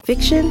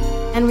Fiction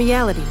and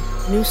reality.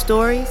 New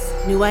stories,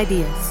 new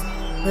ideas.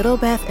 Little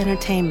Beth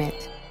Entertainment.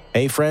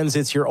 Hey friends,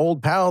 it's your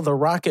old pal, the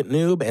Rocket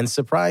Noob, and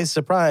surprise,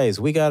 surprise,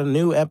 we got a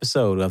new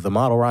episode of The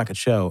Model Rocket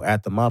Show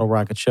at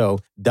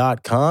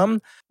themodelrocketshow.com.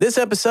 This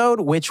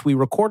episode, which we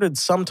recorded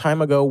some time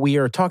ago, we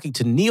are talking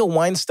to Neil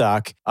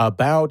Weinstock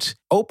about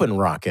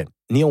OpenRocket.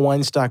 Neil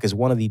Weinstock is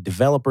one of the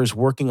developers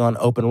working on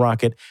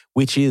OpenRocket,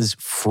 which is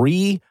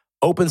free,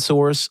 open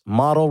source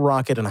model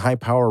rocket and high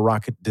power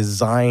rocket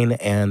design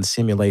and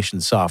simulation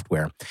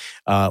software.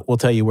 We'll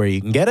tell you where you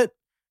can get it.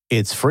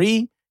 It's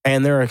free.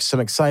 And there are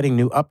some exciting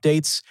new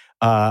updates.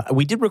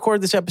 We did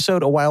record this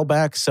episode a while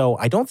back, so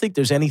I don't think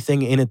there's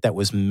anything in it that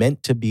was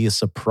meant to be a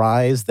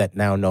surprise that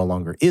now no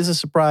longer is a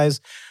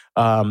surprise.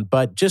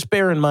 But just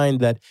bear in mind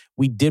that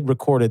we did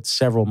record it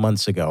several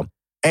months ago.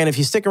 And if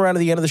you stick around to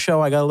the end of the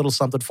show, I got a little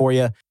something for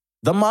you.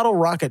 The Model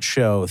Rocket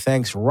Show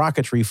thanks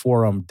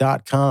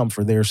rocketryforum.com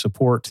for their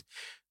support.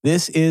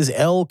 This is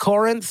El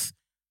Corinth.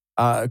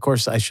 Of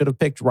course, I should have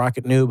picked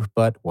Rocket Noob,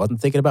 but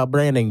wasn't thinking about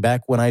branding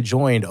back when I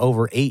joined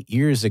over 8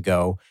 years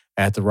ago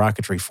at the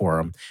Rocketry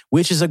Forum,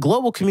 which is a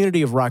global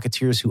community of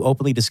Rocketeers who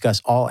openly discuss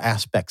all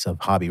aspects of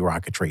hobby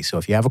rocketry. So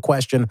if you have a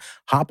question,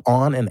 hop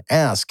on and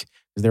ask.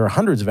 There are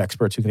hundreds of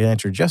experts who can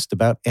answer just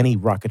about any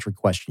rocketry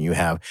question you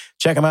have.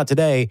 Check them out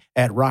today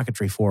at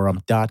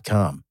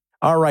rocketryforum.com.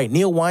 All right,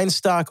 Neil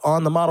Weinstock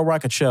on The Model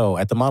Rocket Show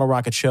at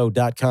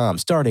themodelrocketshow.com,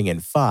 starting in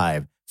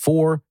 5,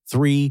 4,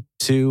 3,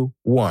 2,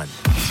 1.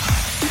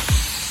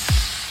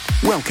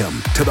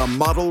 Welcome to the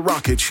Model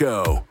Rocket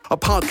Show, a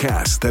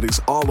podcast that is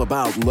all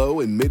about low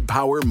and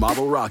mid-power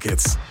model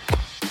rockets,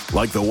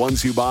 like the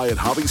ones you buy at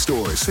hobby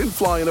stores and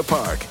fly in a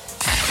park.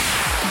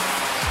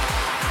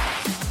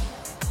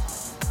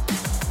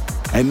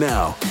 And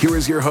now, here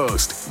is your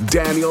host,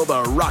 Daniel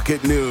the Rocket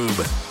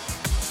Noob.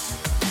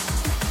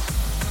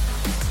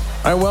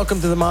 All right, welcome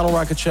to the Model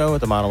Rocket Show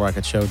at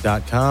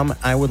themodelrocketshow.com.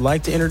 I would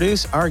like to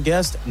introduce our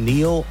guest,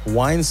 Neil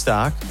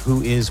Weinstock,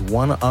 who is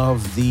one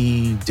of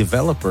the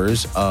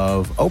developers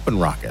of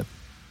OpenRocket.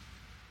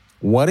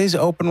 What is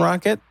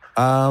OpenRocket?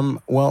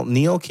 Well,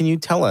 Neil, can you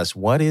tell us,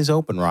 what is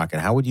OpenRocket?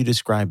 How would you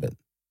describe it?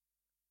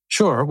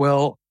 Sure.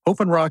 Well,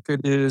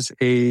 OpenRocket is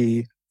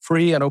a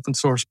free and open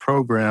source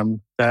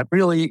program that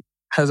really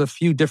has a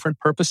few different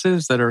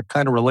purposes that are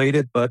kind of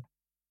related, but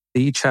they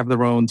each have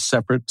their own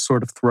separate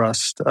sort of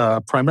thrust.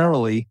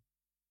 Primarily,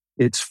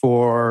 it's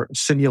for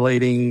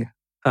simulating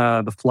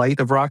the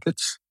flight of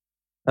rockets,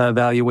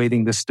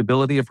 evaluating the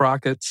stability of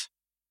rockets,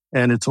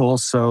 and it's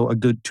also a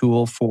good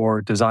tool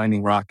for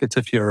designing rockets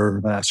if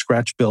you're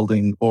scratch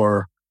building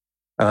or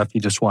if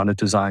you just want to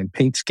design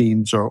paint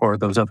schemes or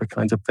those other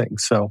kinds of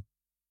things. So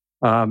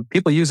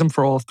people use them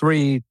for all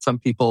three. Some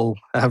people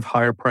have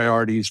higher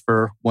priorities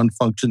for one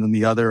function than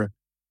the other.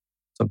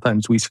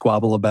 Sometimes we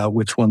squabble about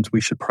which ones we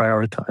should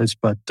prioritize,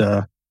 but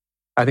I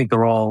think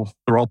they're all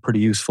pretty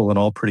useful and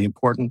all pretty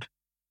important.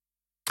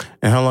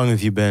 And how long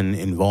have you been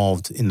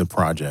involved in the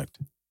project?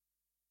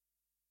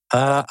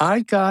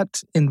 I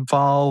got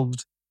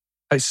involved.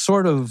 I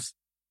sort of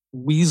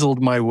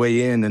weaseled my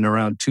way in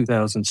around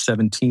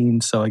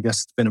 2017, so I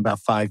guess it's been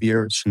about 5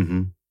 years.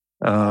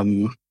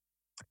 Mm-hmm.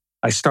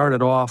 I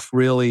started off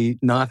really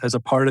not as a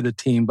part of the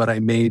team, but I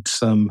made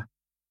some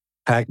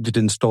packaged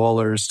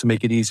installers to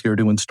make it easier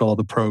to install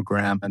the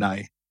program. And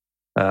I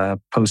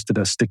posted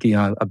a sticky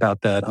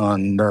about that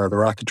on the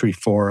Rocketry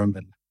Forum,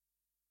 and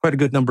quite a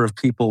good number of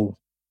people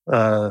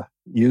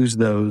use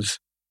those.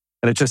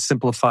 And it just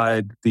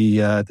simplified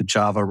the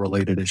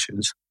Java-related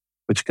issues,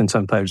 which can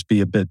sometimes be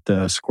a bit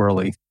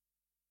squirrely.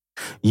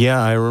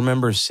 Yeah, I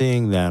remember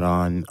seeing that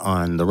on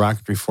the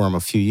Rocketry Forum a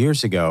few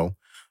years ago.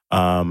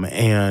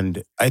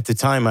 And at the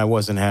time, I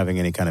wasn't having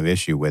any kind of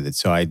issue with it,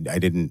 so I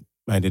didn't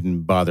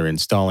bother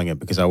installing it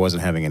because I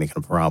wasn't having any kind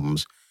of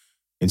problems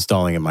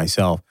installing it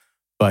myself.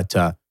 But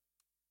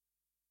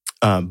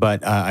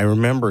I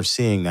remember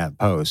seeing that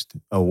post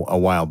a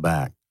while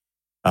back.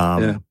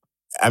 Yeah.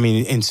 I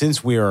mean, and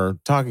since we are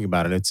talking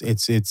about it,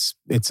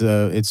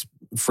 it's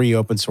free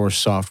open source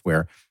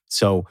software.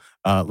 So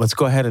let's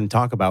go ahead and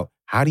talk about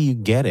how do you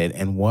get it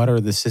and what are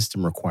the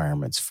system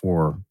requirements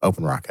for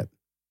OpenRocket?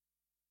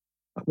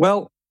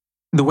 Well,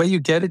 the way you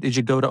get it is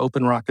you go to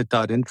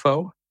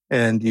openrocket.info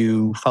and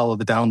you follow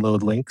the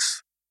download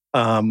links.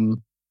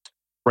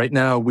 Right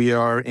now, we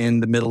are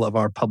in the middle of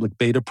our public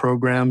beta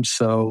program,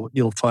 so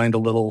you'll find a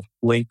little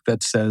link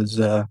that says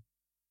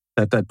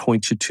that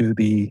points you to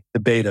the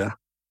beta.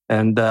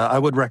 And I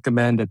would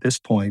recommend at this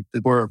point,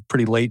 that we're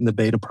pretty late in the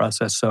beta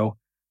process, so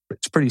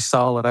it's pretty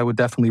solid. I would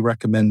definitely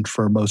recommend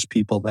for most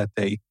people that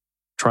they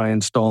try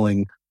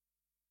installing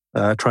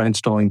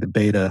the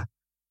beta.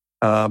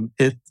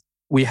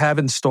 We have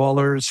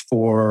installers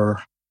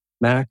for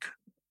Mac,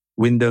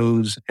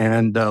 Windows,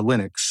 and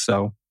Linux.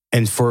 So,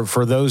 and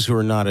for those who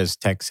are not as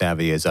tech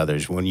savvy as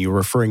others, when you're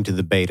referring to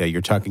the beta,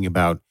 you're talking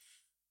about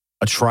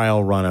a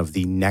trial run of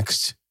the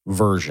next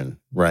version,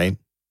 right?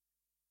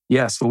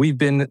 Yes, so we've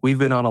been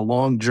on a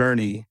long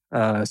journey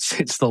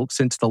since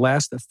the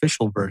last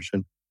official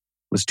version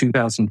was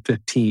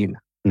 2015,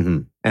 mm-hmm.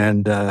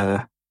 and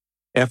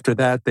After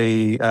that,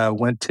 they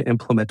went to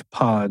implement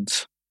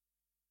pods,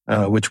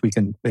 which we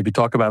can maybe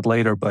talk about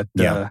later. But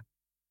Yeah.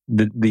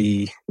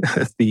 the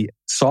the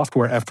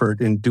software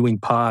effort in doing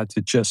pods,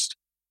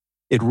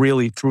 it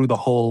really threw the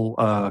whole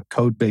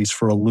code base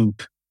for a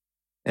loop,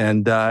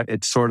 and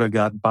it sort of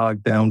got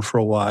bogged down for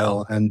a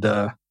while. And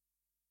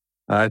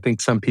I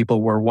think some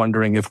people were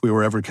wondering if we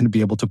were ever going to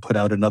be able to put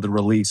out another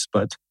release,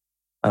 but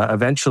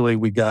eventually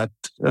we got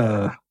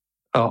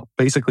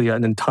basically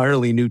an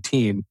entirely new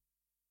team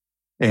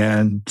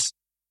and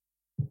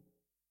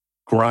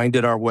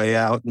grinded our way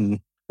out and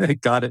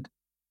got it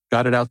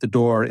out the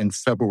door in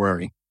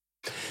February.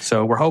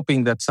 So we're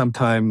hoping that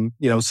sometime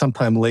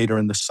later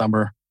in the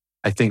summer,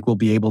 I think we'll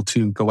be able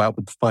to go out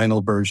with the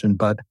final version.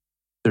 But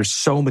there's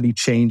so many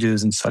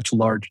changes and such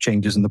large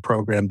changes in the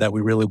program that we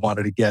really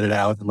wanted to get it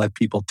out and let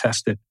people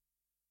test it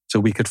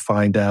so we could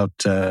find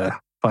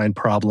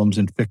problems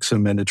and fix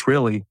them. And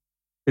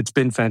it's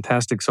been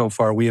fantastic so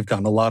far. We have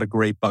gotten a lot of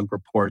great bug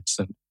reports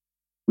and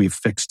we've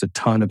fixed a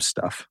ton of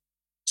stuff.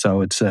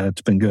 So it's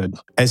been good.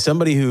 As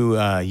somebody who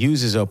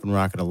uses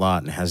OpenRocket a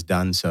lot and has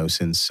done so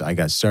since I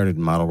got started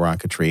in model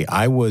rocketry,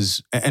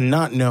 and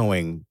not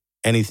knowing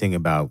anything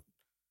about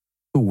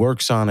who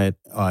works on it,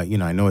 I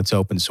know it's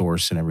open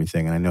source and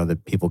everything, and I know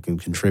that people can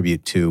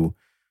contribute to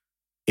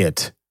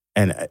it,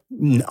 and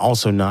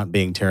also not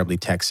being terribly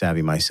tech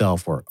savvy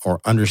myself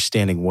or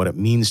understanding what it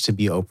means to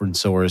be open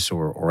source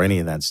or any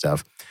of that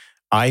stuff.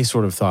 I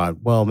sort of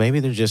thought, well, maybe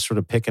they're just sort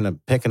of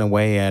picking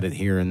away at it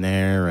here and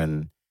there,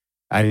 and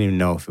I didn't even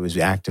know if it was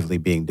actively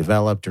being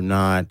developed or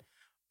not.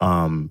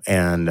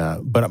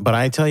 But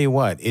I tell you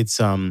what,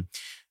 it's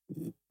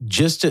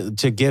just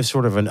to give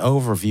sort of an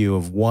overview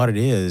of what it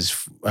is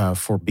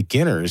for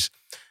beginners,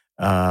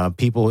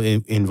 people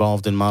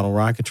involved in model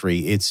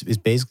rocketry. It's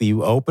basically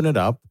you open it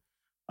up,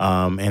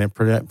 and it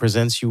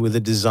presents you with a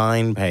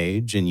design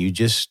page, and you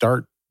just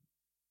start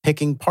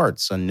picking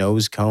parts, a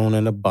nose cone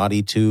and a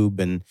body tube,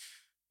 and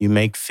you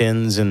make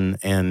fins, and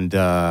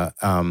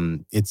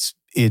it's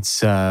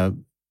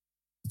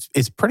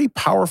a pretty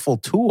powerful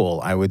tool,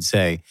 I would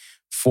say,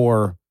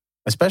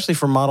 especially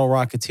for model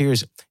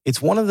rocketeers.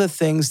 It's one of the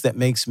things that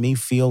makes me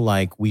feel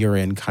like we are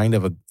in kind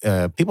of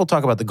people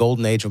talk about the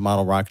golden age of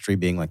model rocketry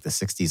being like the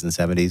 60s and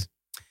 70s.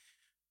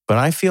 But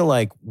I feel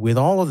like with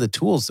all of the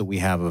tools that we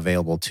have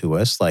available to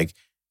us, like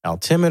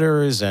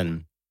altimeters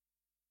and,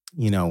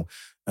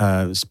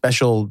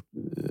 special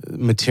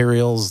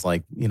materials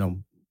like,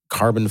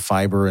 carbon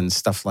fiber and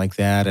stuff like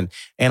that.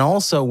 And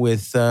also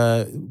with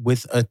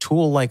a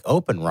tool like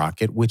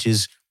OpenRocket, which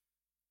is,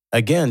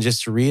 again,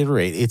 just to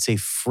reiterate, it's a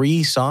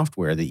free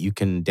software that you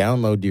can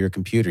download to your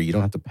computer. You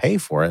don't have to pay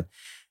for it.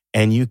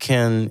 And you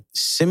can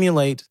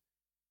simulate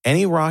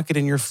any rocket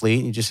in your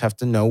fleet. You just have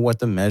to know what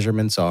the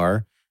measurements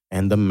are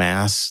and the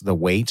mass, the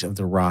weight of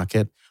the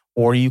rocket.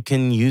 Or you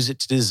can use it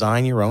to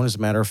design your own. As a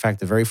matter of fact,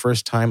 the very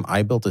first time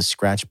I built a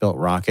scratch-built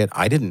rocket,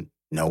 I didn't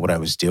know what I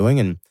was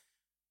doing.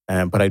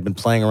 But I'd been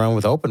playing around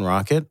with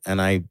OpenRocket,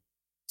 and I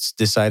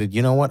decided,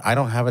 you know what? I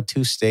don't have a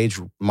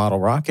 2-stage model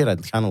rocket.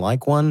 I'd kind of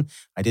like one.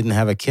 I didn't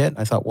have a kit.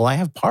 I thought, well, I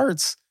have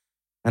parts,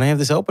 and I have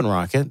this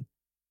OpenRocket.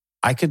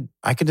 I could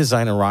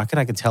design a rocket.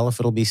 I can tell if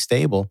it'll be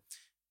stable.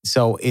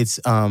 So it's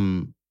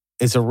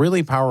a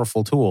really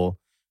powerful tool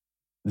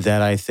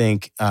that I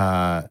think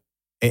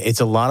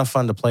it's a lot of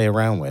fun to play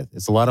around with.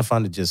 It's a lot of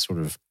fun to just sort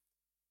of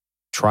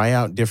try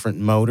out different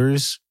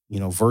motors,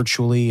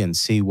 virtually and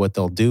see what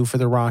they'll do for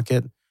the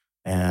rocket.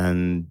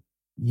 And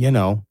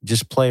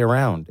just play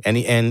around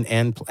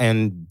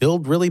and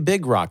build really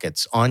big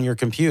rockets on your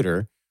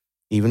computer,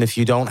 even if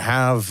you don't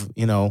have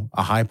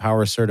a high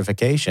power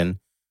certification.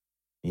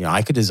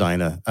 I could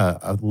design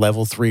a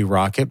level 3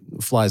 rocket,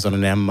 flies on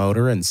an M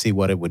motor, and see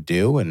what it would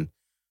do, and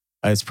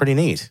it's pretty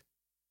neat.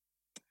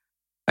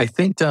 I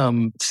think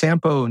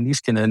Sampo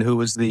Niskanen, who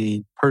was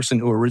the person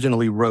who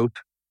originally wrote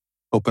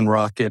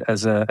OpenRocket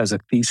as a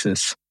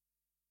thesis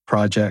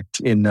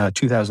project in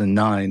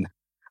 2009.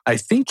 I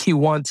think he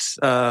once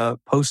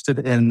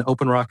posted an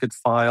OpenRocket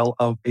file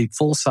of a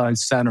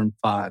full-size Saturn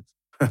V,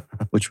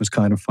 which was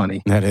kind of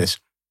funny. That is.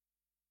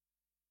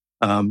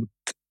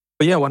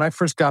 But yeah, when I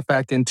first got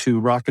back into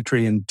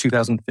rocketry in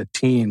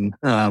 2015,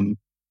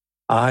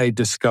 I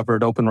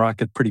discovered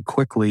OpenRocket pretty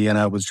quickly, and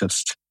I was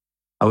just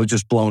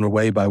blown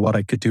away by what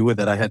I could do with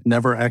it. I had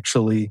never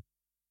actually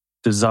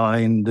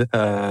designed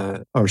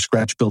or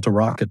scratch-built a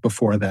rocket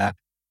before that.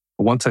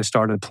 But once I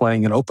started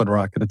playing in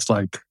OpenRocket, it's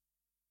like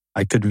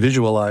I could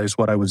visualize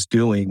what I was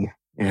doing,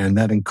 and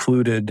that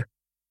included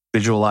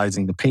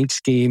visualizing the paint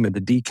scheme and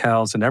the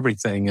decals and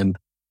everything. And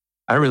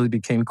I really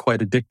became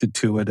quite addicted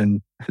to it.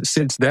 And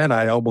since then,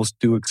 I almost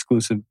do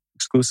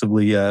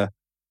exclusively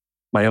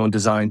my own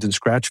designs and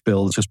scratch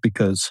builds, just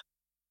because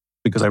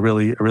I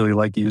really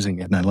like using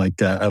it, and I like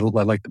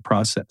the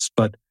process.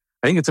 But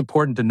I think it's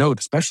important to note,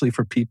 especially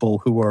for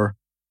people who are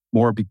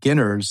more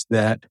beginners,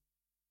 that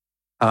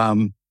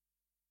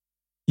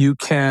you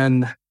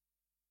can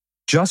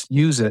just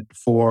use it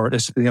for,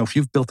 if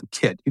you've built a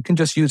kit, you can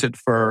just use it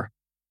for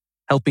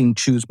helping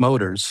choose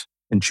motors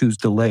and choose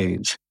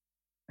delays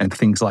and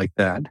things like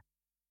that.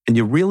 And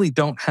you really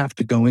don't have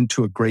to go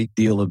into a great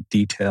deal of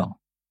detail.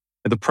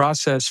 The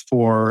process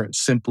for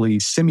simply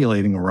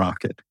simulating a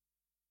rocket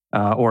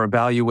or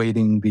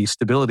evaluating the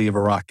stability of a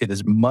rocket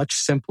is much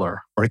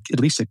simpler, or at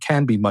least it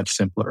can be much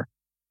simpler,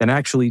 than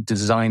actually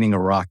designing a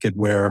rocket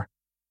where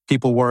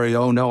people worry,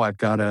 oh no, I've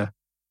got to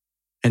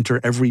enter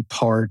every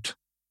part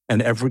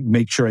and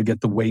make sure I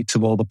get the weights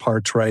of all the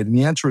parts right. And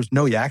the answer is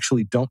no, you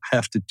actually don't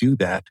have to do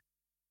that.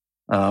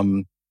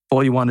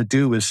 All you want to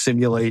do is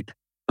simulate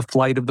the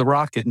flight of the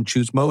rocket and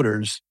choose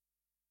motors.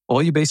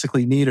 All you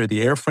basically need are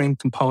the airframe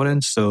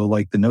components, so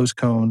like the nose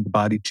cone, the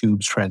body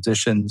tubes,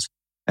 transitions,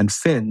 and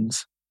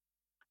fins.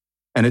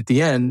 And at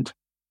the end,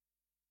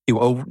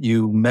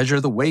 you measure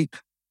the weight.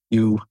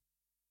 You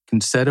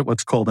can set it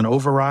what's called an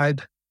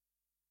override.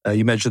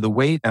 You measure the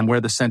weight and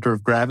where the center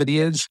of gravity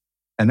is,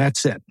 and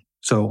that's it.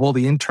 So all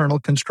the internal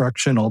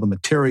construction, all the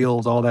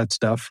materials, all that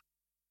stuff,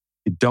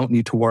 you don't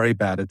need to worry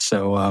about it.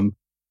 So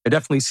I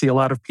definitely see a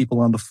lot of people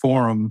on the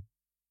forum,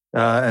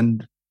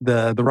 and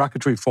the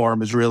rocketry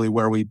forum is really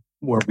where we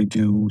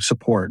do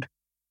support.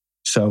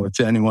 So if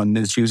anyone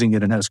is using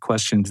it and has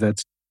questions,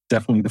 that's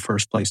definitely the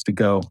first place to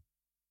go.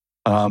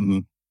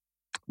 But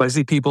I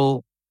see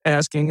people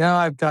asking,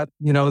 I've got,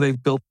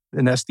 they've built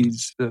an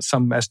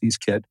some Estes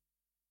kit,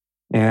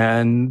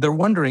 and they're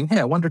wondering, hey,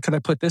 I wonder, could I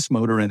put this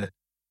motor in it?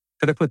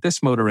 Could I put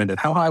this motor in it?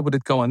 How high would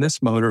it go on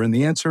this motor? And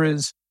the answer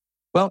is,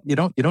 well, you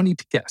don't need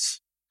to guess.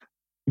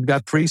 You've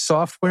got free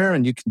software,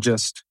 and you can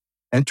just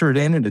enter it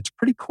in, and it's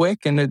pretty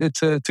quick, and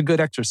it's a good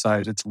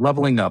exercise. It's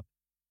leveling up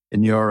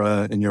in your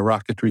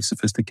rocketry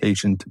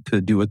sophistication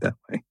to do it that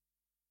way.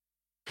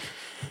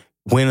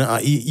 When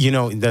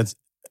that's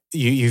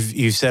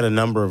you've said a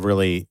number of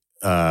really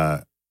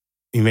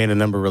you made a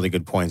number of really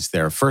good points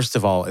there. First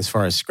of all, as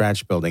far as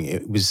scratch building,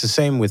 it was the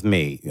same with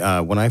me.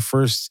 When I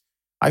first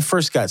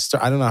got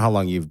started, I don't know how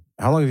long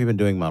have you been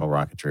doing model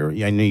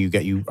rocketry? I knew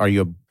are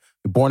you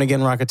a born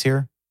again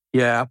rocketeer?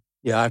 Yeah,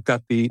 I've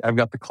got the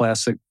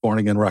classic born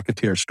again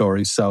rocketeer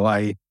story. So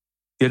I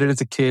did it as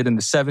a kid in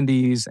the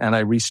 70s, and I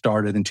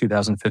restarted in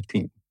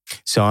 2015.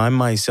 So I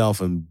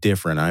myself am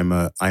different.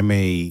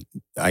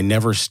 I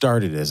never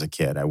started as a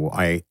kid.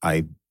 I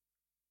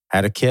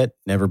had a kit,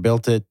 never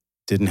built it,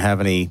 didn't have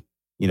any,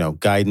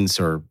 guidance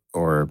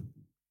or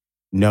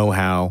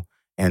know-how.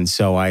 And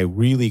so I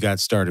really got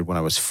started when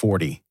I was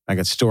 40. I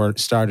got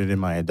started in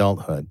my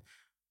adulthood.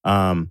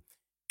 And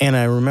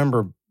I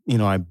remember,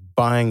 I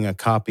buying a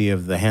copy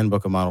of the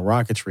Handbook of Model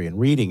Rocketry and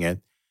reading it,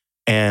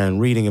 and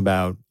reading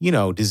about,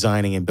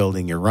 designing and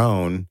building your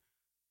own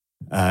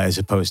as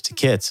opposed to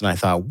kits. And I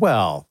thought,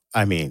 well,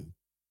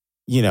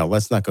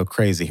 let's not go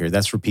crazy here.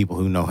 That's for people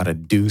who know how to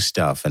do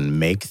stuff and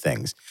make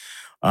things.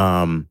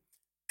 And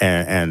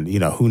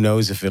who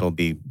knows if it'll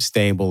be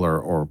stable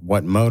or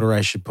what motor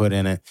I should put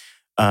in it.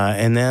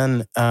 And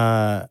then,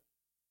 but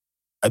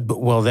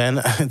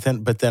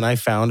then I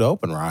found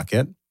Open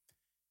Rocket.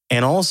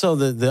 And also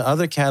the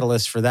other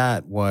catalyst for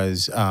that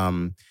was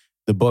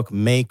the book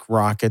Make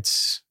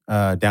Rockets,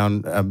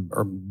 Down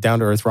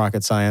to Earth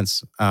Rocket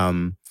Science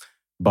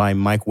by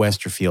Mike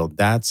Westerfield.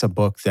 That's a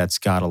book that's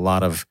got a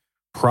lot of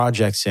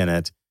projects in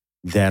it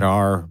that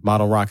are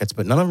model rockets,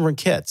 but none of them are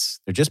kits.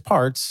 They're just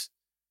parts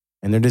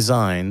and they're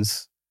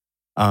designs.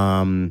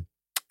 And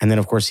then,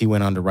 of course, he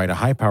went on to write a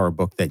high power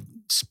book that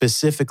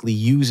specifically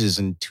uses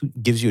and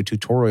gives you a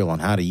tutorial on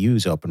how to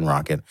use Open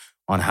Rocket,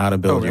 on how to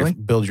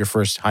build your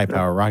first high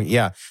power rocket.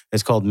 Yeah,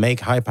 it's called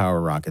Make High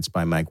Power Rockets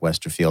by Mike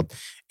Westerfield.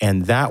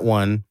 And that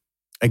one,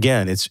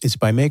 again, it's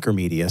by Maker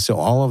Media. So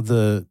all of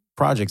the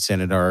projects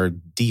in it are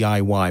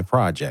DIY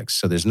projects.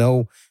 So there's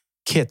no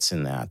kits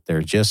in that.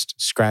 They're just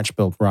scratch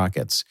built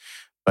rockets.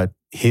 But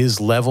his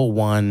level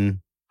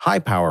 1 high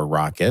power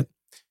rocket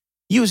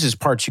uses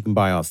parts you can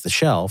buy off the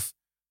shelf,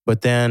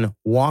 but then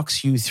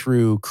walks you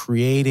through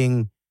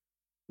creating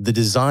the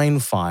design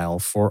file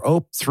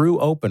through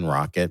Open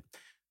Rocket,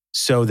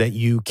 so that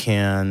you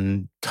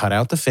can cut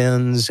out the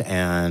fins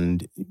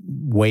and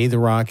weigh the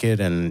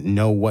rocket and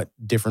know what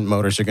different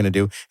motors are going to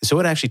do. So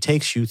it actually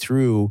takes you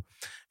through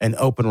an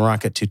Open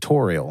Rocket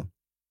tutorial,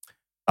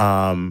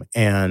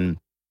 and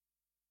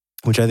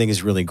which I think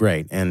is really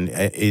great. And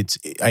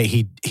I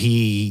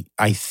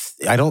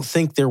don't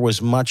think there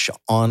was much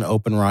on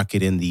Open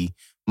Rocket in the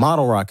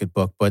Model Rocket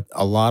book, but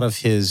all of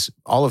his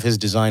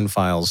design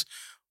files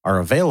are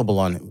available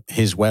on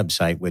his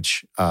website,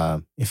 which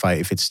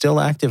if it's still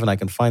active and I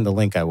can find the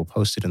link, I will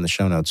post it in the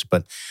show notes.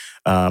 But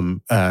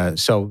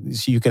so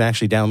you can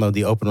actually download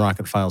the Open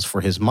Rocket files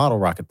for his Model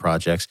Rocket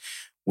projects,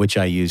 which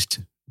I used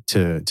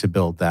to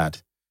build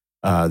that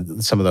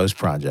some of those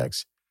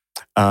projects.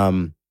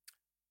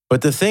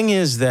 But the thing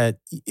is that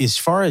as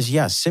far as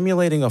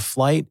simulating a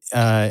flight,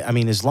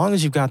 as long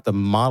as you've got the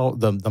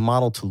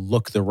model to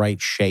look the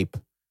right shape,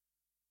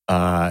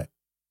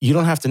 you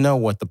don't have to know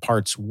what the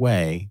parts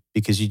weigh,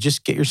 because you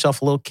just get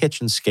yourself a little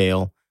kitchen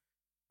scale,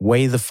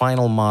 weigh the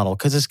final model,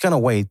 because it's going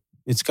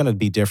to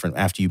be different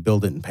after you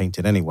build it and paint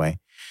it anyway.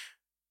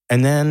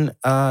 And then,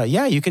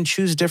 you can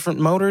choose different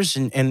motors,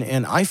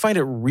 and I find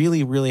it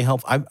really, really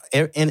helpful.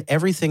 In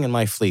everything in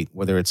my fleet,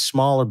 whether it's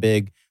small or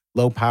big,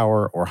 low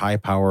power or high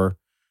power,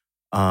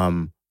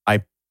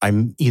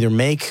 I either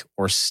make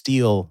or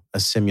steal a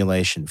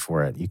simulation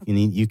for it.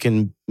 You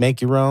can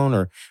make your own,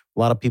 or a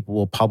lot of people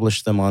will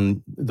publish them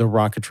on the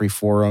Rocketry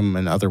Forum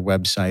and other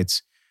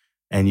websites,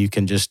 and you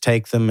can just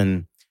take them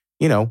and,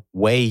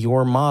 weigh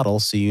your model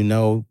so you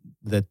know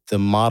that the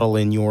model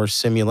in your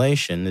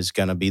simulation is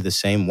going to be the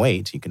same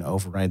weight. You can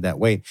override that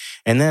weight.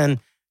 And then,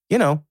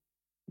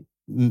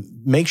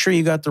 make sure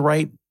you got the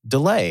right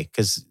delay,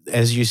 because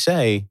as you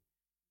say,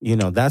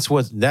 that's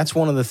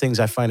one of the things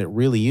I find it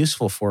really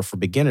useful for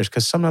beginners,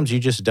 because sometimes you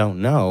just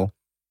don't know.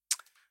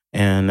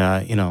 And,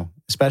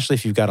 especially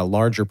if you've got a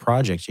larger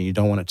project and you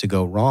don't want it to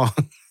go wrong,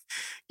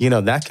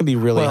 that can be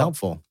really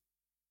helpful.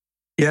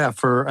 Yeah.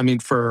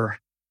 For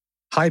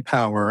high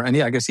power, and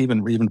I guess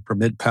even for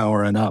mid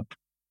power and up,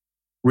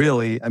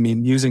 really,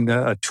 using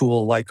a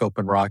tool like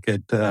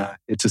OpenRocket,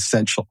 it's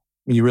essential.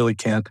 You really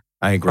can't.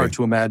 I agree. Hard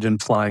to imagine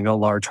flying a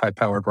large high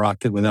powered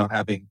rocket without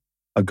having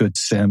a good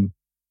sim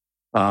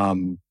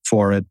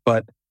for it.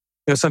 But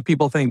some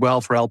people think, well,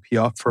 for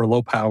LPO, for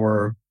low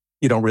power,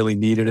 you don't really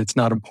need it. It's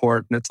not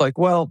important. It's like,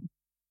 well,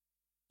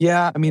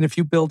 yeah, if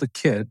you build a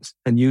kit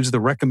and use the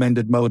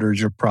recommended motors,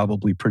 you're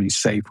probably pretty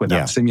safe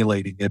without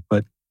simulating it.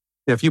 But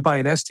if you buy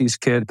an Estes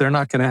kit, they're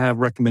not going to have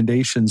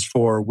recommendations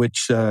for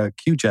which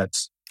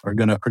Q-jets are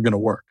going to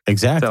work.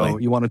 Exactly. So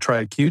you want to try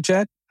a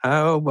Q-jet?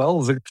 Oh,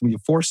 well, it can be a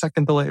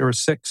 4-second delay or a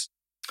 6.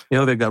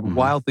 They've got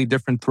wildly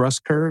different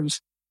thrust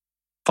curves.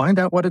 Find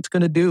out what it's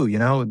going to do.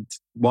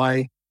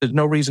 Why? There's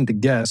no reason to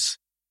guess.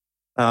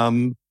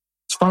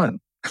 It's fun.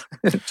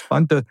 It's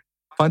fun to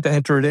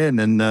enter it in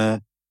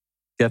and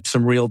get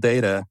some real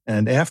data.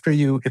 And after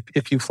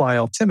if you fly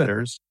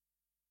altimeters,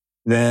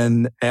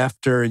 then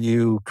after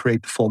you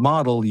create the full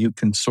model, you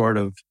can sort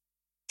of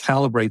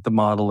calibrate the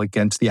model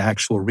against the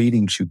actual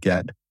readings you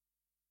get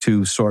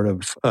to sort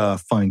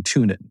of fine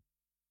tune it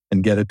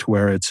and get it to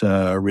where it's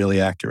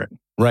really accurate.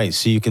 Right.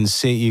 So you can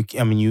see,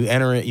 you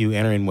enter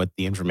in what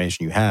the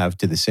information you have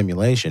to the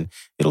simulation.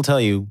 It'll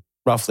tell you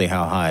roughly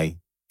how high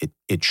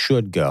it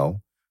should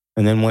go.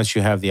 And then once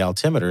you have the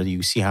altimeter,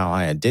 you see how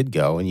high it did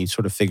go, and you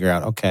sort of figure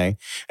out, okay.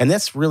 And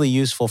that's really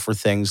useful for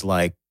things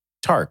like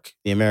TARC,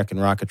 the American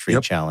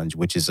Rocketry Challenge,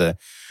 which is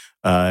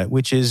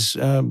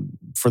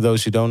for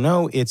those who don't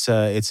know, it's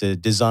a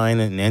design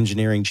and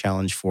engineering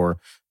challenge for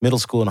middle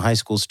school and high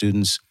school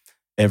students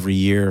every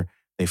year.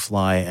 They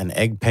fly an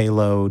egg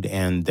payload,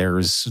 and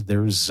there's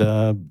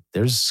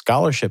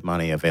scholarship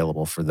money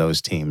available for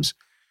those teams.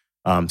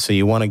 So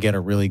you want to get a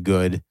really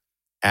good,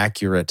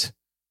 accurate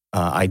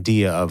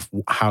idea of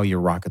how your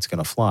rocket's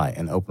going to fly,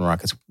 and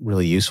OpenRocket's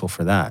really useful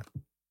for that.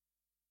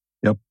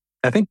 Yep,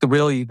 I think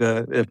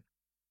if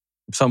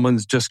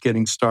someone's just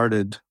getting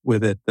started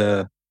with it,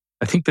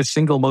 I think the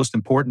single most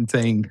important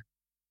thing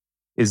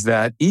is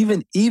that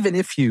even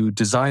if you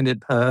design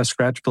it a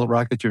scratch-built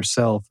rocket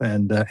yourself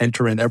and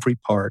enter in every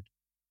part,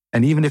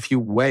 and even if you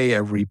weigh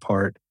every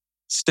part,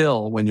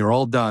 still, when you're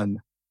all done,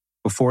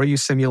 before you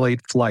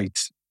simulate flight,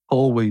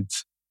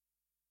 always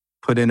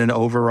put in an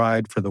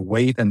override for the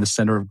weight and the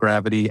center of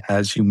gravity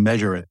as you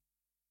measure it.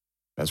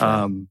 That's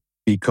right.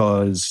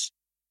 Because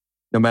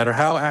no matter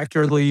how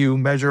accurately you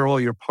measure all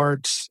your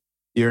parts,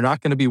 you're not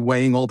going to be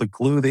weighing all the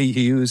glue that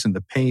you use and the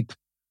paint.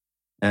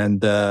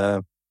 And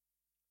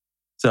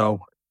so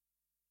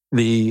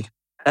the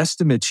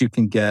estimates you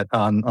can get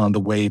on the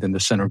weight and the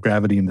center of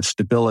gravity and the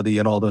stability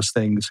and all those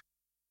things,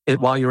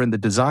 while you're in the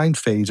design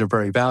phase, are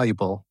very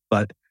valuable.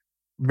 But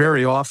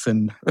very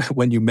often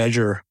when you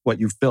measure what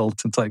you've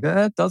built, it's like,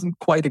 it doesn't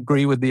quite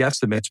agree with the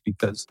estimates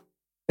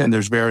and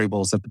there's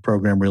variables that the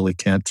program really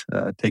can't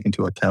take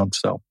into account.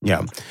 So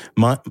yeah,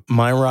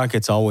 my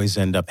rockets always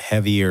end up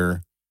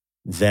heavier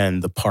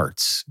than the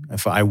parts.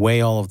 If I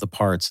weigh all of the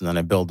parts and then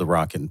I build the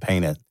rocket and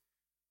paint it.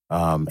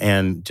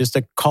 And just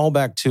a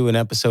callback to an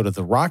episode of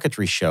the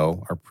Rocketry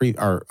Show,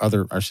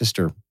 our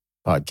sister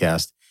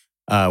podcast.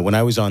 When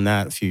I was on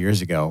that a few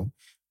years ago,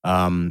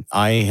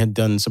 I had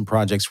done some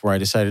projects where I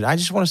decided I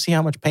just want to see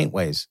how much paint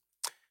weighs,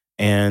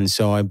 and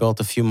so I built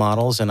a few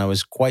models, and I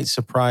was quite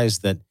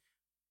surprised that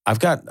I've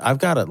got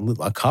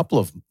a couple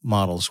of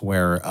models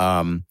where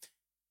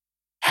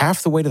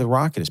half the weight of the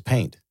rocket is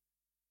paint.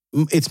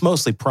 It's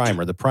mostly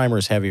primer. The primer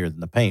is heavier than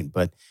the paint,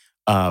 but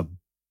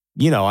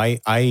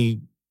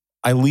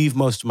I leave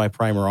most of my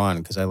primer on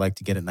because I like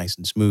to get it nice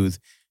and smooth.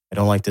 I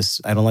don't like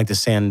to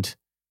sand,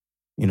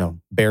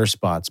 bare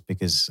spots,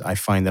 because I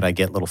find that I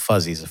get little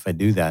fuzzies if I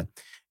do that.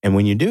 And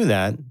when you do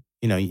that,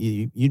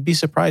 you'd be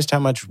surprised how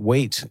much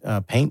weight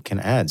paint can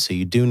add. So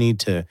you do need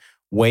to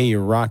weigh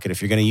your rocket.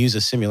 If you're going to use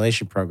a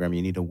simulation program,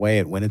 you need to weigh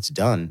it when it's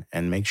done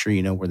and make sure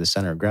you know where the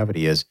center of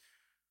gravity is.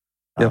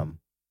 Yep.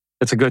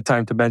 It's a good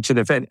time to mention,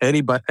 if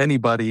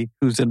anybody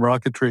who's in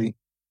rocketry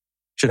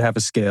should have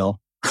a scale.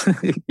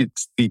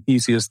 It's the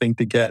easiest thing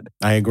to get.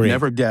 I agree.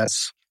 Never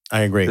guess.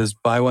 I agree. Just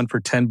buy one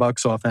for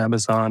 $10 off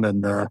Amazon,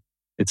 and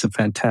it's a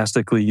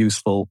fantastically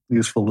useful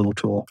little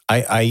tool.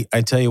 I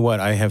tell you what,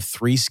 I have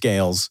 3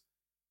 scales.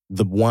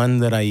 The one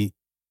that I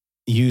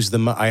use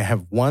I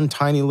have one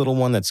tiny little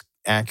one that's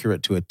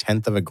accurate to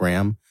 1/10 of a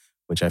gram,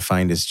 which I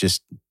find is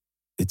just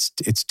it's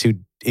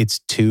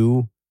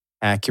too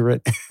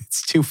accurate.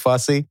 It's too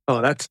fussy.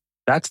 Oh, that's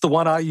the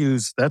one I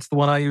use. That's the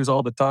one I use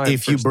all the time.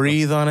 If you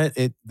breathe on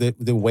it,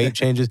 the weight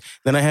changes.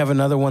 Then I have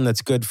another one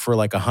that's good for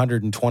like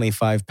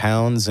 125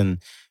 pounds,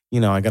 and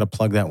I got to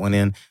plug that one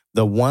in.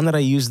 The one that I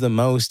use the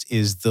most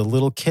is the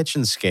little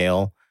kitchen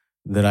scale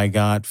that I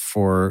got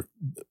for,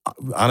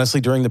 honestly,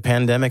 during the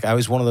pandemic. I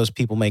was one of those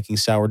people making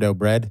sourdough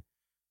bread,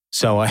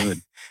 so I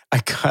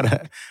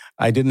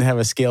didn't have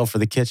a scale for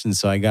the kitchen,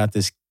 so I got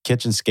this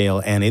kitchen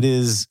scale, and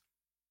it's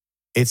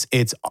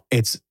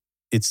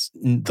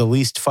the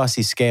least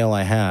fussy scale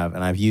I have,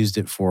 and I've used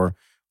it for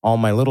all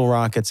my little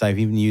rockets. I've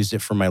even used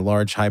it for my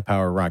large high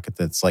power rocket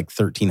that's like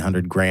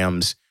 1,300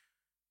 grams,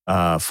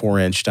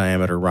 4-inch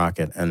diameter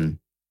rocket. And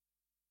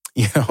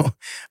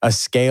a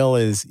scale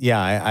is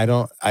I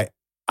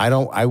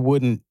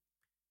wouldn't.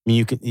 I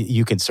mean,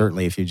 you can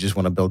certainly, if you just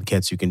want to build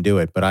kits, you can do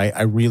it. But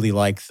I really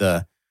like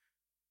the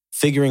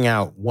figuring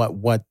out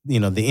what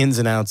the ins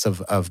and outs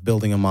of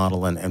building a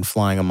model and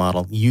flying a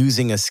model,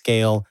 using a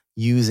scale,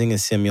 using a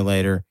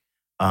simulator.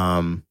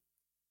 Another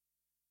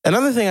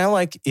thing I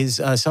like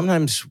is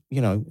sometimes,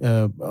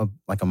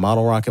 like a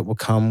model rocket will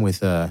come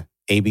with a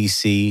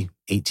ABC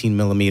 18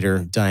 millimeter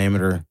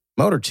diameter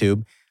motor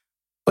tube,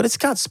 but it's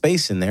got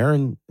space in there.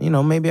 And,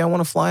 maybe I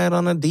want to fly it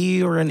on a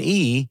D or an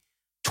E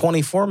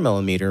 24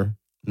 millimeter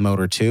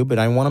motor tube,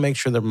 and I want to make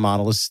sure the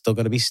model is still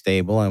going to be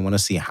stable. I want to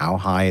see how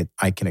high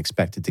I can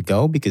expect it to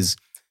go because,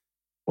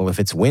 well, if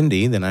it's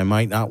windy, then I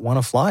might not want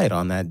to fly it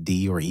on that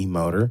D or E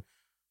motor.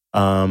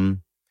 And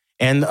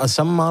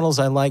some models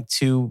I like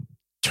to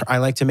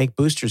make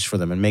boosters for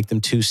them and make them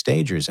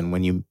 2-stagers. And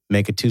when you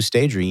make a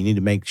 2-stager, you need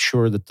to make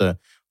sure that the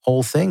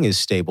whole thing is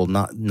stable,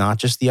 not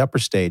just the upper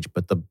stage,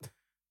 but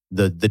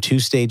the 2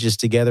 stages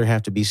together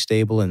have to be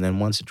stable. And then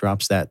once it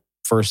drops that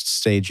first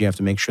stage, you have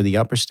to make sure the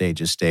upper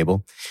stage is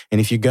stable. And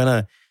if you're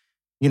gonna,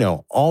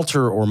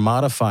 alter or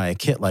modify a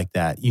kit like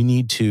that, you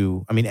need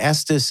to. I mean,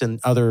 Estes and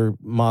other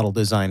model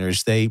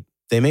designers, they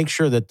make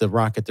sure that the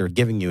rocket they're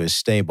giving you is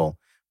stable.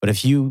 But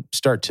if you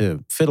start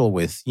to fiddle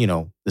with,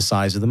 the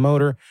size of the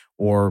motor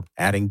or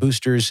adding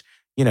boosters,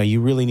 you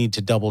really need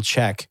to double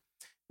check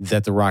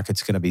that the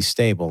rocket's going to be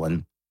stable.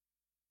 And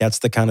that's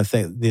the kind of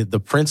thing, the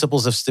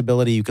principles of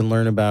stability you can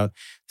learn about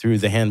through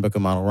the Handbook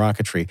of Model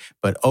Rocketry.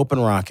 But Open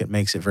Rocket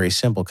makes it very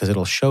simple because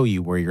it'll show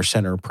you where your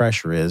center of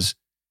pressure is.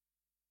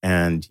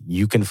 And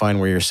you can find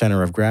where your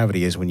center of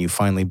gravity is when you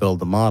finally build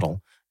the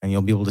model. And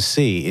you'll be able to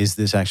see, is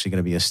this actually going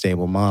to be a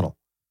stable model?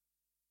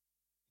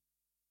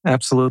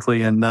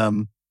 Absolutely. And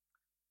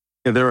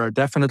there are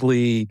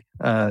definitely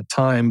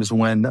times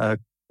when,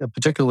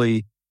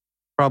 particularly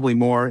probably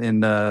more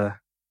in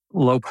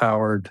low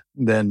powered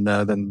than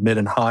mid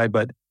and high,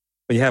 but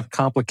when you have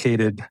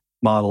complicated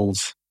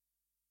models,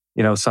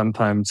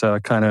 sometimes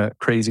kind of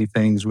crazy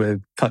things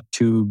with cut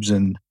tubes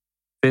and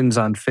fins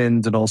on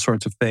fins and all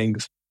sorts of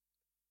things.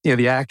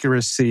 The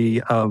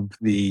accuracy of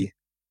the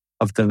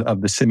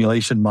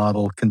simulation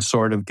model can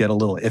sort of get a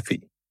little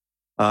iffy.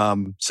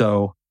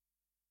 So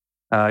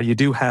you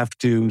do have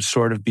to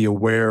sort of be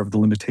aware of the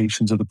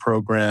limitations of the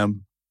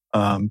program.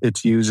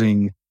 It's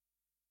using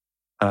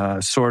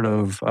sort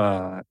of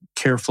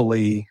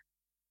carefully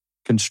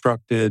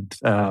constructed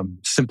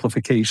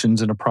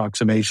simplifications and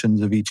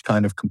approximations of each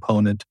kind of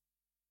component.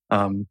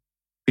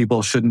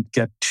 People shouldn't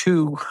get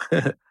too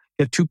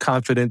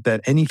confident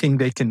that anything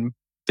they can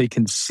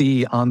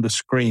see on the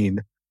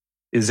screen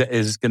is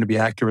going to be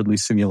accurately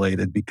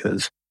simulated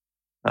because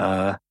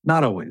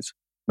not always.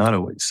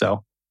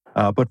 So,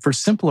 but for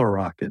simpler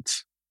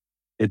rockets,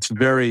 it's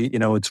very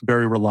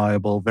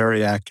reliable,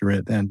 very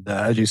accurate, and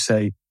as you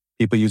say,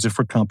 people use it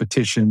for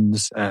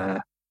competitions.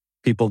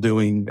 People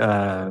doing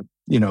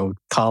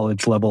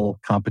college level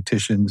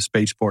competitions,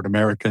 Spaceport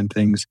America and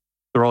things.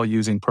 They're all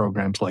using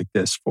programs like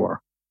this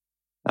for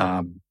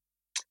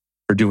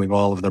doing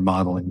all of their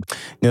modeling.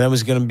 Now, that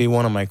was going to be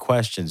one of my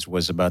questions,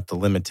 was about the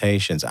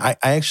limitations. I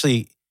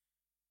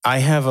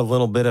have a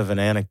little bit of an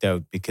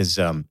anecdote because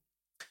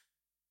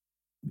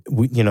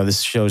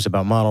this show's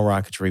about model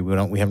rocketry.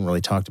 We haven't really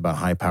talked about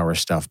high power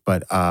stuff,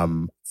 but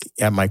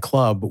at my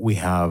club we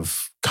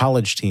have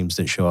college teams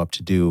that show up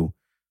to do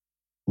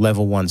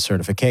level 1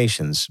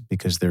 certifications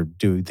because they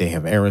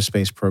have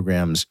aerospace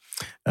programs.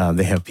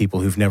 They have people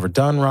who've never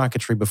done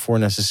rocketry before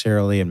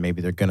necessarily, and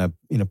maybe they're going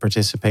to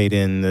participate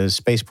in the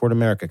Spaceport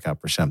America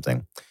Cup or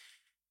something.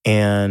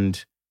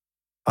 And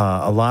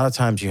a lot of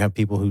times you have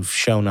people who've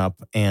shown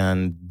up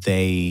and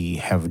they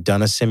have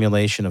done a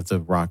simulation of the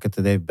rocket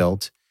that they've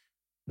built.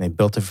 They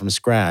built it from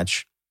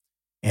scratch,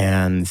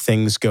 and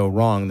things go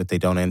wrong that they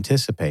don't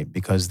anticipate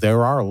because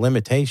there are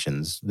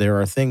limitations. There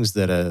are things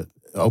that an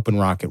open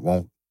rocket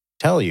won't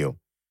tell you.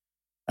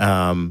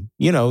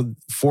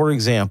 For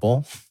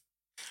example,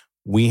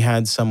 we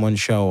had someone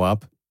show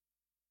up,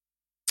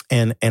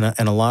 and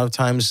a lot of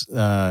times,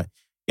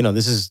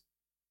 this is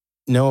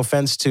no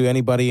offense to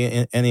anybody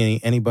in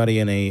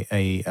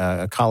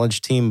a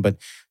college team, but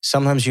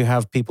sometimes you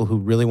have people who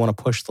really want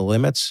to push the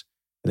limits.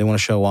 They want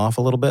to show off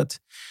a little bit.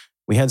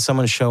 We had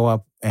someone show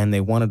up and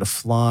they wanted to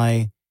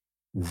fly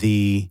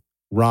the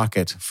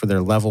rocket for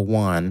their level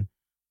 1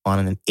 on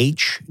an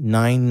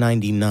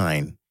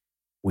H999,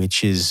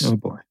 which is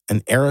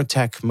an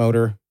Aerotech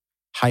motor,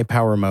 high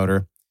power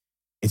motor.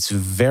 It's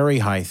very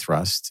high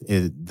thrust.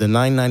 The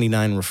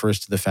 999 refers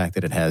to the fact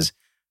that it has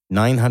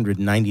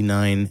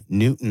 999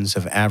 newtons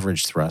of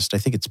average thrust. I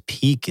think its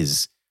peak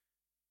is,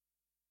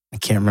 I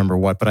can't remember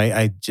what, but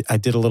I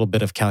did a little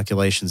bit of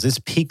calculations. This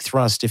peak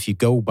thrust, if you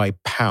go by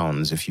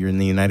pounds, if you're in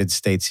the United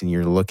States and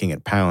you're looking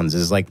at pounds,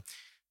 is like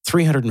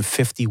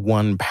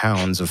 351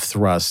 pounds of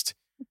thrust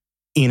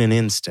in an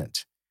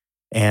instant.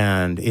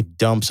 And it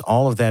dumps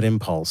all of that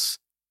impulse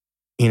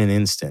in an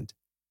instant.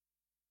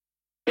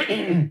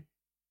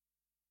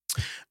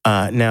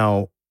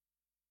 Now,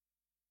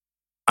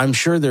 I'm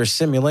sure their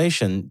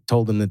simulation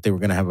told them that they were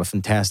going to have a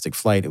fantastic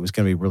flight. It was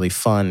going to be really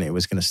fun. It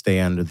was going to stay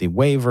under the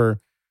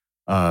waiver,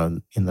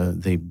 in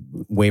the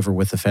waiver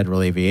with the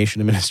Federal Aviation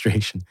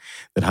Administration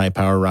that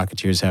high-power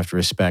rocketeers have to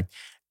respect,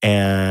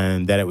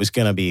 and that it was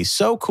going to be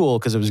so cool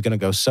because it was going to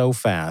go so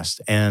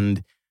fast.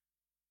 And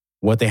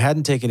what they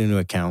hadn't taken into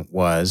account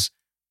was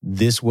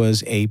this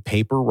was a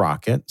paper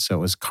rocket, so it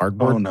was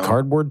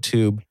cardboard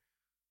tube,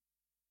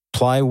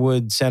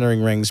 plywood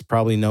centering rings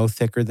probably no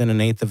thicker than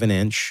 1/8 of an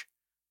inch.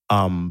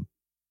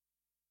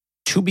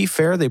 To be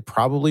fair, they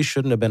probably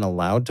shouldn't have been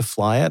allowed to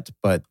fly it,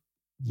 but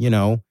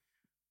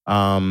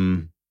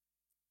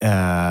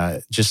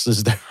just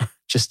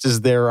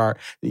as there are,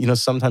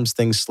 sometimes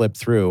things slip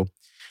through.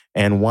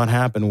 And what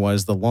happened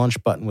was the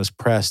launch button was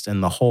pressed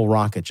and the whole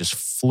rocket just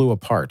flew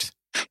apart,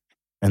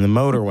 and the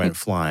motor went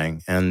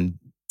flying. And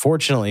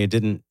fortunately, it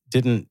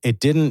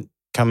didn't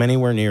come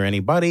anywhere near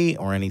anybody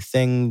or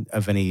anything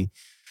of any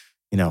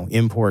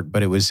import.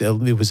 But it was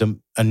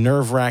a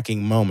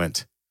nerve-wracking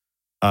moment.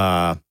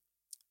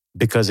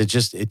 Because it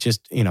just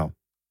the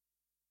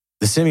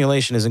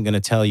simulation isn't going to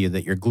tell you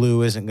that your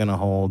glue isn't going to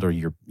hold or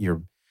your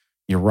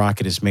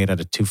rocket is made out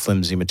of too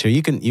flimsy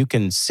material. You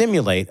can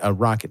simulate a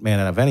rocket made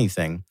out of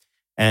anything,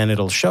 and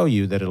it'll show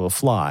you that it'll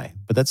fly,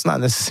 but that's not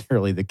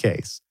necessarily the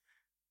case.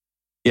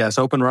 Yes,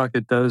 Open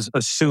Rocket does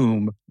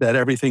assume that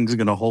everything's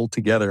going to hold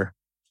together,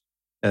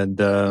 and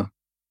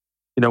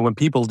when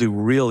people do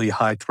really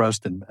high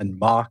thrust and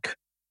Mach,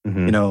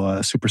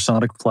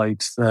 supersonic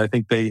flights, I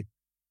think they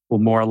will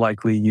more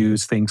likely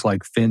use things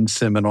like fin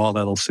sim and all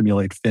that'll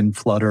simulate fin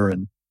flutter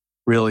and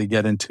really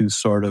get into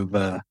sort of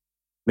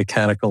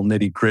mechanical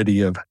nitty gritty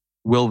of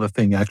will the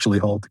thing actually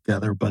hold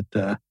together. But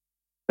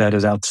that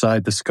is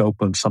outside the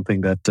scope of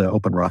something that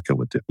Open Rocket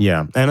would do.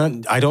 Yeah,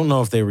 and I don't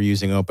know if they were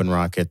using Open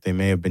Rocket. They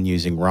may have been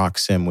using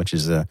RockSim, which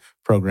is a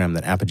program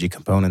that Apogee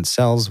Components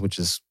sells, which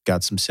has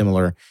got some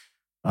similar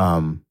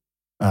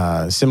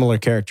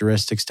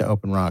characteristics to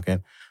Open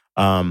Rocket.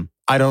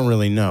 I don't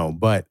really know,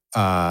 but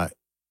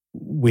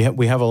we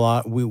have a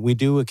lot. We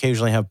do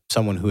occasionally have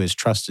someone who has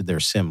trusted their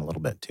sim a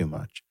little bit too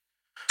much.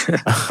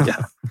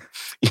 Yeah,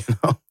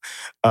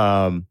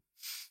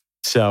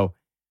 So,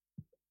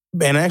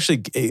 and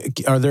actually,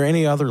 are there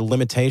any other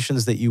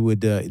limitations that you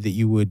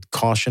would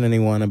caution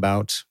anyone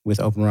about with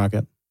Open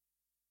Rocket?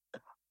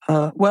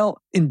 Well,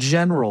 in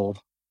general,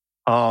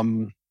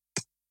 there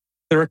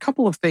are a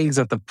couple of things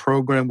that the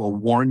program will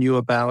warn you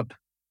about,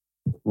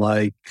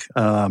 like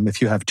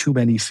if you have too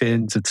many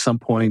fins at some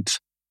point.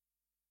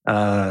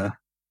 The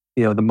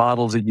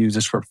models it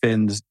uses for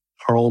fins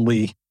are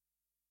only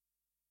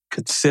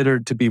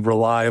considered to be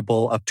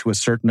reliable up to a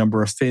certain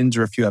number of fins,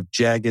 or if you have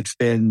jagged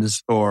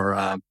fins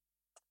or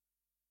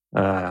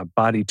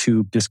body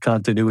tube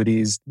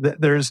discontinuities.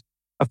 There's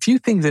a few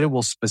things that it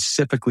will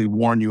specifically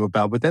warn you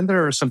about, but then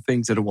there are some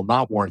things that it will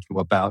not warn you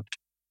about,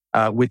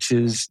 which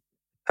is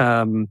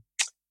the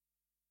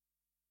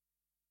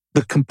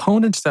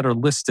components that are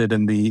listed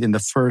in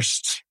the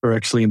first, or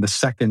actually in the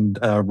second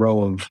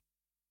row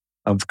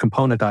of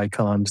component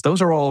icons.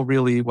 Those are all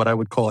really what I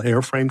would call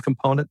airframe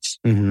components.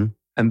 Mm-hmm.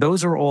 And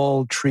those are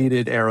all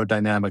treated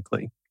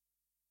aerodynamically.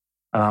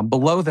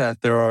 Below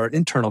that, there are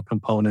internal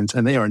components,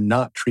 and they are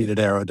not treated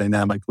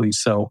aerodynamically.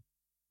 So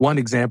one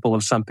example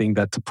of something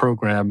that the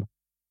program,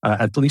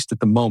 at least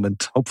at the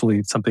moment, hopefully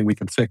it's something we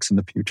can fix in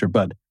the future,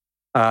 but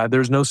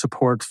there's no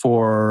support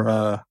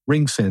for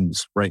ring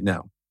fins right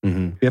now.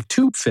 Mm-hmm. We have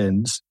tube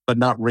fins, but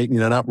not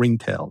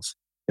ringtails.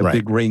 You have Right.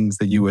 big rings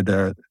that you would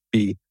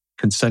be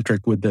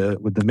concentric with the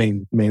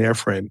main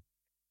airframe.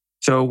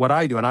 So what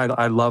I do, and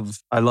I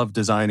love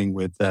designing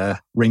with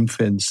ring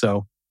fins.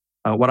 So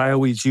what I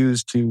always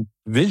use to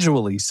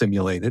visually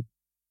simulate it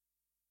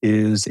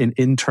is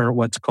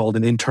what's called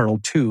an internal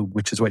tube,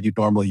 which is what you'd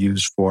normally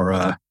use for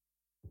a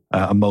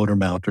motor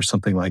mount or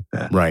something like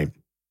that. Right.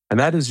 And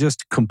that is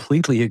just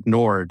completely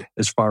ignored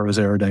as far as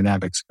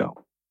aerodynamics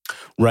go.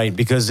 Right,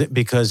 because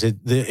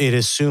it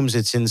assumes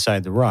it's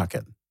inside the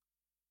rocket.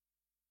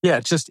 Yeah,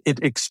 it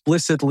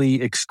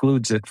explicitly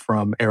excludes it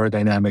from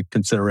aerodynamic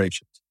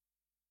considerations.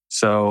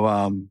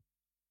 So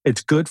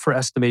it's good for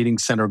estimating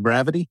center of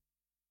gravity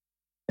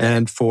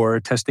and for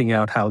testing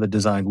out how the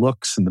design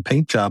looks and the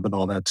paint job and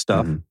all that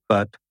stuff,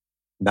 but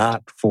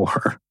not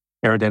for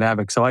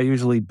aerodynamics. So I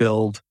usually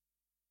build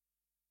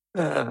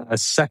a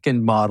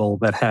second model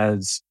that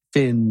has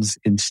fins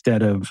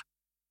instead of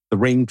the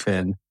ring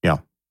fin. Yeah.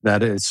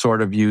 That it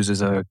sort of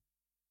uses a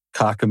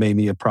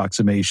cockamamie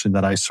approximation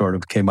that I sort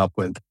of came up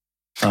with.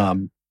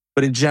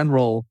 But in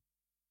general,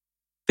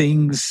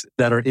 things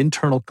that are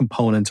internal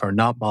components are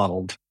not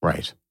modeled.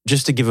 Right.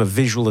 Just to give a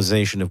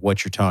visualization of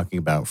what you're talking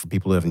about for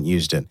people who haven't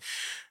used it.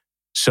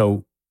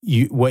 So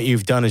what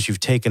you've done is you've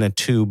taken a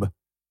tube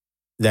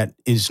that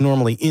is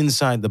normally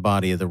inside the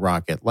body of the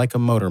rocket, like a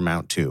motor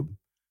mount tube,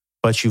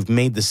 but you've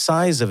made the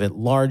size of it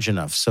large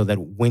enough so that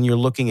when you're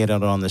looking at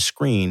it on the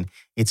screen,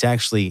 it's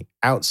actually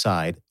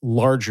outside,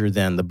 larger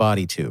than the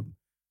body tube.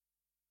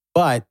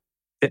 But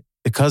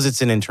because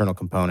it's an internal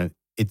component,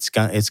 it's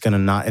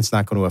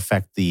not going to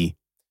affect the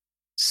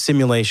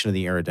simulation of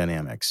the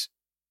aerodynamics.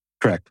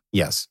 Correct.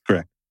 Yes.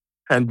 Correct.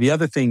 And the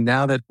other thing,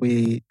 now that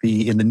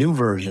in the new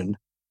version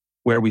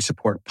where we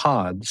support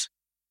pods,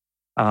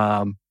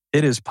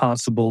 it is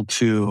possible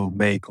to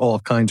make all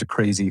kinds of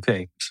crazy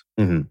things.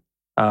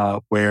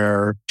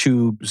 Where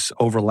tubes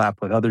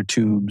overlap with other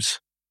tubes.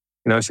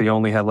 So you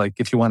only have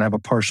if you want to have a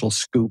partial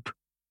scoop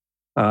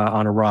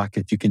on a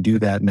rocket, you can do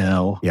that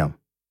now. Yeah.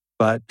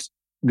 But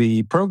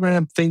the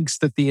program thinks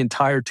that the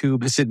entire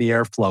tube is in the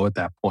airflow at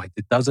that point.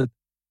 It doesn't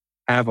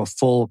have a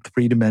full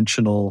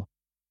three-dimensional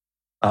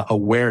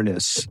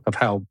awareness of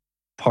how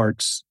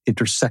parts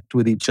intersect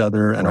with each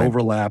other and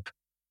overlap.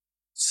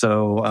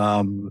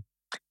 So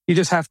you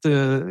just have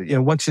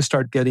to, once you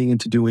start getting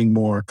into doing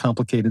more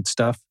complicated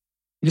stuff,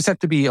 you just have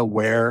to be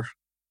aware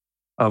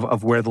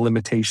of where the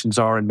limitations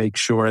are and make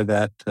sure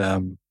that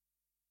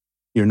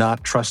you're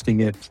not trusting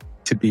it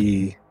to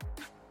be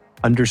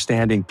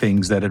understanding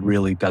things that it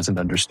really doesn't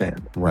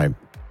understand. Right.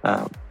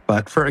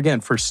 But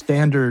for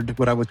standard,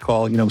 what I would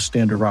call,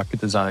 standard rocket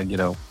design,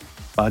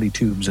 body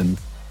tubes and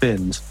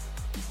fins,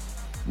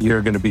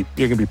 you're gonna be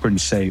pretty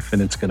safe,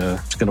 and it's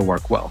gonna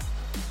work well.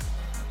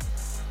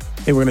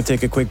 Hey, we're gonna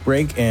take a quick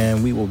break,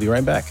 and we will be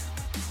right back.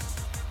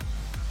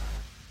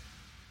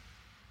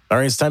 All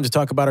right, it's time to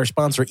talk about our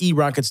sponsor,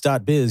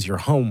 eRockets.biz, your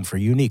home for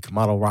unique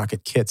model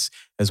rocket kits,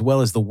 as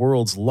well as the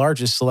world's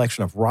largest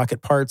selection of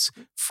rocket parts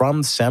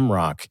from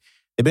Semrock.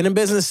 They've been in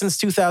business since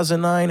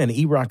 2009, and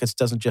eRockets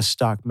doesn't just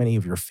stock many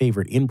of your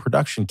favorite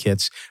in-production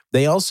kits.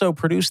 They also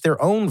produce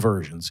their own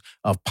versions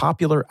of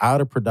popular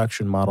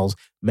out-of-production models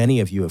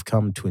many of you have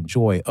come to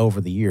enjoy over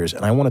the years.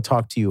 And I want to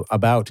talk to you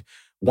about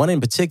one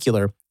in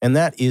particular, and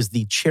that is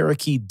the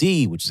Cherokee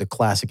D, which is a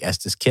classic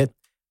Estes kit.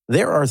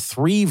 There are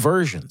 3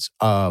 versions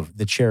of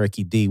the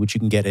Cherokee D, which you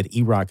can get at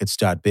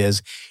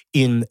eRockets.biz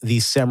in the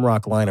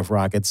Semrock line of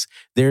rockets.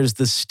 There's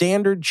the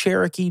standard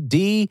Cherokee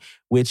D,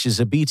 which is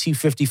a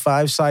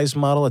BT-55 size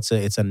model. It's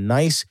a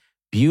nice,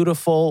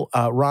 beautiful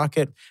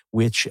rocket,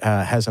 which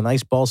has a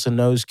nice balsa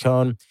nose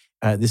cone.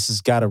 This has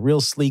got a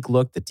real sleek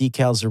look. The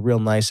decals are real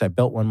nice. I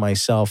built one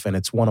myself, and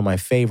it's one of my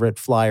favorite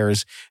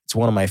flyers. It's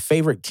one of my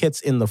favorite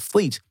kits in the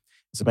fleet.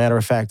 As a matter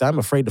of fact, I'm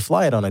afraid to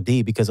fly it on a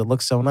D because it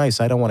looks so nice.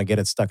 I don't want to get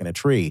it stuck in a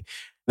tree.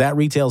 That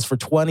retails for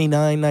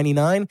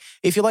 $29.99.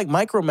 If you like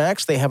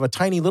Micromax, they have a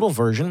tiny little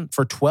version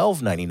for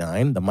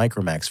 $12.99, the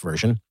Micromax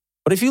version.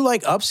 But if you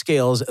like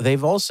upscales,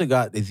 they've also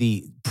got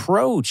the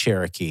Pro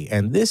Cherokee,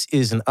 and this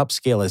is an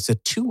upscale. It's a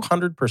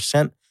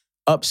 200%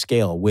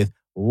 upscale with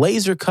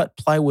laser-cut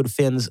plywood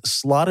fins,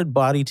 slotted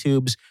body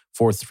tubes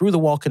for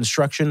through-the-wall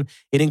construction.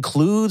 It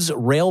includes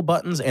rail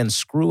buttons and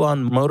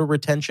screw-on motor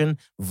retention,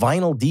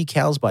 vinyl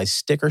decals by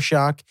Sticker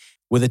Shock.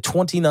 With a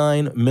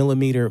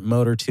 29-millimeter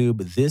motor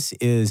tube, this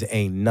is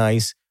a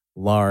nice,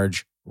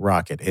 large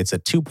rocket. It's a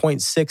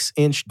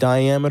 2.6-inch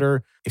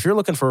diameter. If you're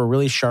looking for a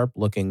really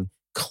sharp-looking,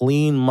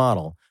 clean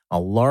model, a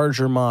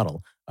larger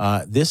model,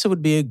 this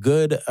would be a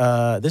good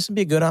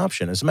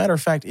option. As a matter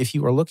of fact, if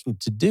you are looking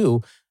to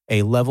do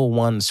a level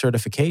 1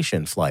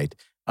 certification flight,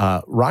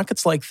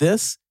 rockets like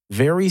this,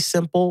 very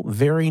simple,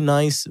 very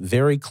nice,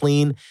 very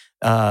clean.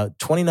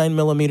 29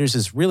 millimeters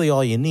is really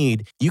all you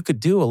need. You could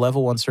do a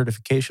level 1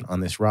 certification on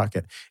this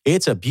rocket.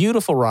 It's a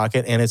beautiful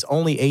rocket, and it's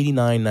only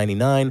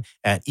 $89.99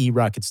 at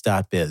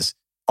eRockets.biz.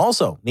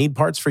 Also, need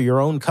parts for your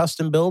own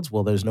custom builds?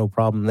 Well, there's no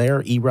problem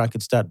there.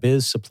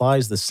 eRockets.biz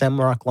supplies the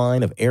Semrock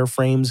line of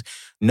airframes,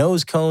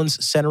 nose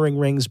cones, centering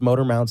rings,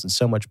 motor mounts, and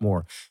so much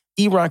more.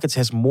 eRockets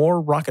has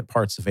more rocket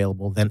parts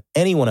available than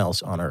anyone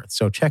else on Earth.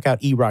 So check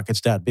out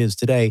eRockets.biz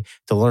today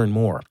to learn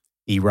more.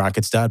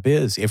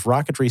 eRockets.biz. If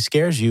rocketry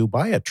scares you,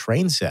 buy a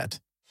train set.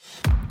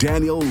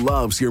 Daniel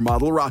loves your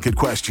model rocket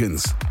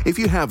questions. If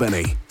you have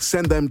any,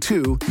 send them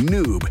to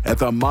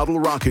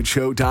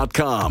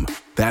noob@themodelrocketshow.com.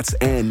 That's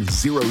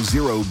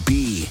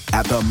N00B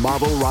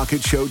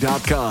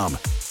 @themodelrocketshow.com.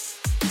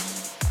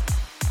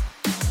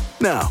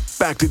 Now,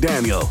 back to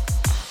Daniel.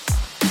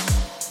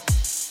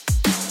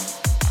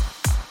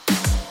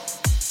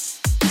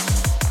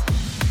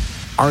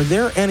 Are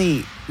there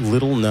any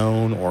little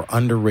known or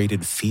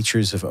underrated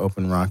features of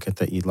Open Rocket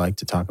that you'd like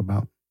to talk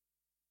about?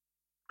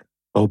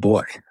 Oh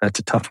boy, that's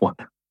a tough one.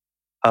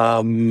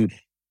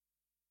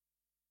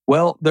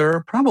 Well, there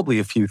are probably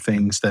a few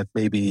things that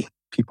maybe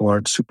people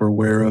aren't super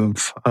aware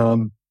of.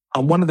 On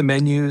one of the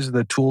menus,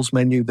 the tools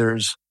menu,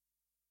 there's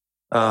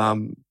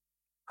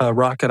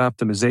rocket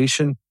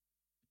optimization,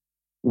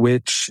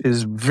 which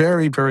is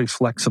very, very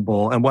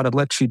flexible. And what it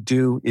lets you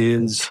do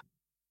is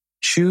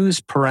choose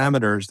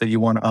parameters that you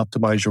want to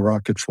optimize your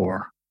rocket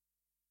for.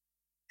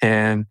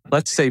 And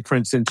let's say, for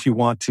instance, you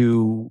want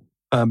to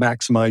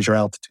maximize your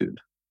altitude.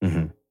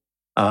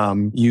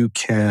 You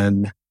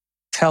can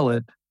tell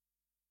it,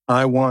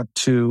 I want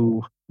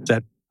to,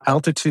 that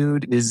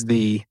altitude is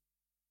the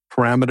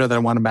parameter that I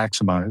want to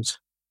maximize.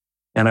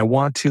 And I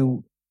want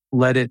to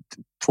let it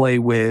play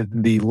with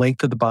the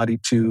length of the body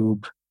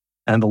tube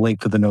and the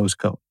length of the nose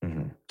cone,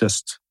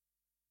 just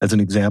as an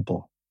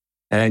example.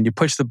 And you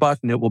push the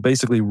button, it will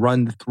basically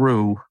run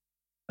through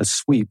a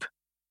sweep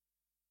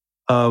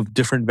of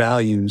different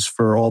values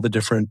for all the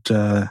different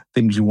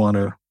things you want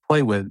to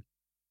play with.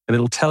 And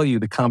it'll tell you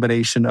the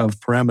combination of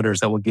parameters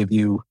that will give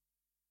you,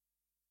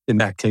 in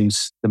that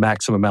case, the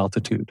maximum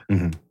altitude.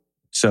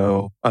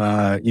 So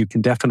you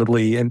can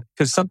definitely, and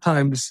because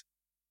sometimes,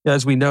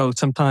 as we know,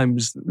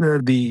 sometimes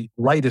the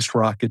lightest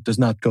rocket does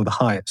not go the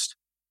highest.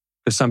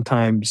 Because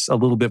sometimes a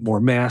little bit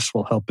more mass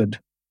will help it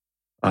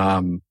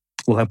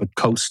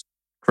coast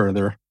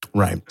further.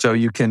 Right. So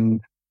you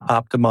can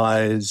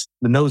optimize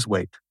the nose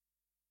weight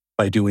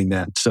by doing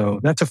that. So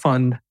that's a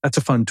fun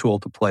tool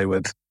to play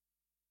with.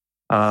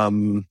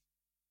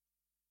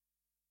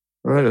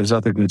 There's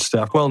other good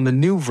stuff. Well, in the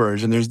new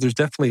version, there's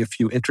definitely a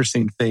few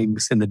interesting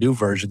things in the new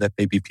version that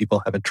maybe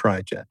people haven't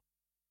tried yet.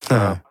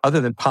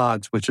 Other than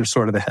pods, which are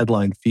sort of the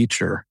headline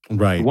feature.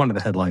 Right. One of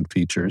the headline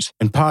features.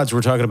 And pods,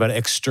 we're talking about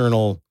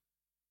external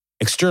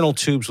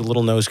tubes with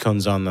little nose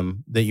cones on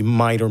them that you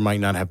might or might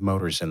not have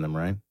motors in them,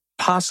 right?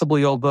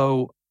 Possibly,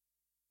 although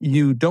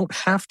you don't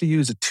have to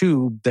use a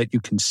tube that you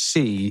can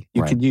see.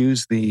 You can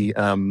use the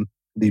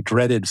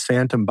dreaded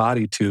phantom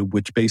body tube,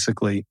 which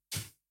basically,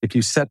 if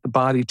you set the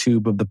body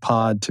tube of the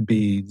pod to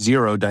be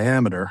 0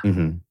 diameter,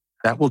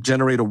 that will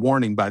generate a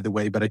warning, by the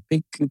way, but I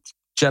think it's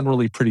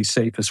generally pretty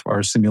safe as far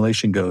as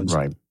simulation goes.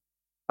 Right.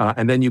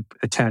 And then you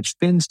attach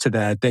fins to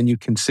that, then you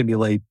can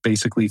simulate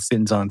basically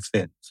fins on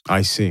fins.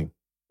 I see.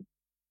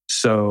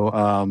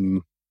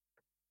 So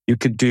you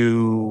could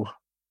do,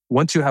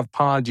 once you have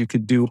pods, you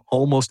could do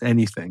almost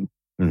anything.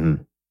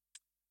 And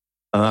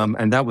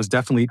that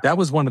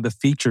was one of the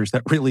features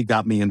that really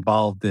got me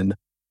involved in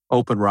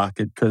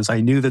OpenRocket, because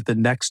I knew that the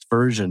next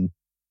version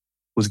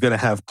was going to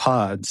have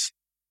pods.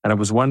 And I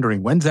was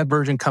wondering, when's that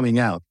version coming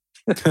out?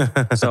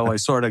 So I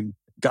sort of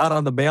got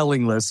on the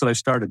mailing list and I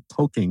started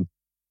poking.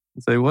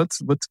 Say, what's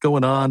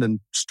going on?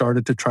 And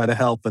started to try to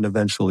help, and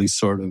eventually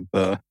sort of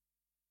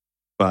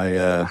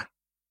by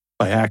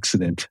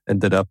accident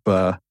ended up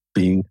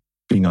being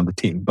on the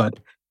team. But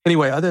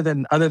anyway, other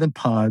than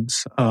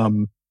pods,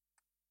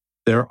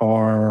 there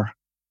are a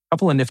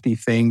couple of nifty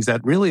things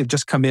that really have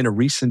just come in a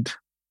recent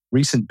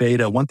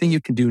beta. One thing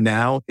you can do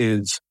now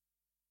is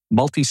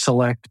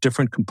multi-select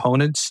different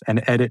components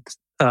and edit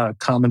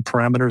common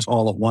parameters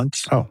all at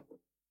once. Oh.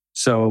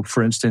 So,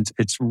 for instance,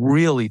 it's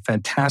really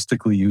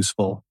fantastically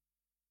useful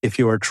if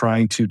you are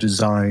trying to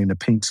design a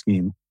paint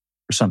scheme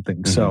or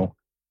something. So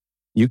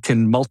you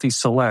can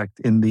multi-select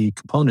in the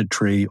component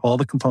tree all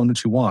the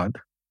components you want,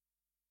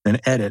 then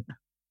edit.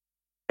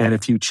 And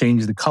if you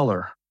change the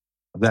color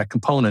of that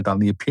component on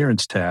the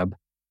appearance tab,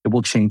 it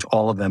will change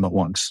all of them at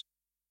once.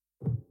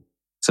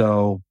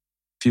 So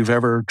if you've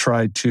ever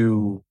tried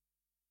to,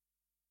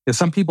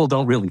 some people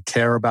don't really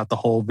care about the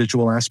whole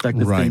visual aspect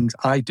of things.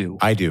 I do.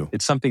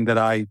 It's something that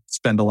I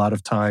spend a lot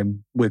of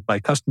time with my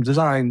custom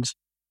designs,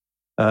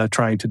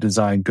 trying to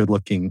design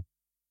good-looking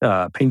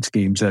paint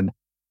schemes. And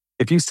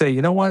if you say,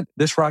 you know what,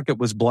 this rocket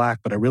was black,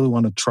 but I really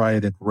want to try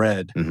it in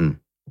red,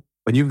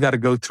 but you've got to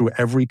go through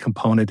every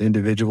component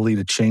individually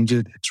to change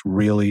it, it's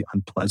really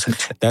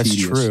unpleasant. That's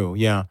tedious. true.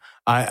 Yeah,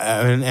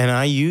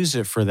 I use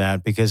it for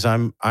that because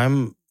I'm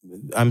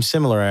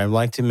similar. I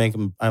like to make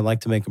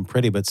them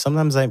pretty, but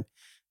sometimes I've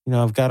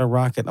got a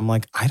rocket. I'm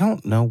like, I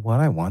don't know what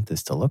I want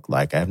this to look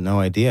like. I have no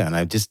idea, and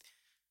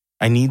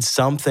I need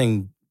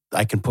something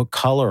I can put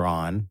color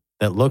on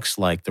that looks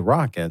like the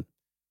rocket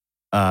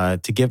to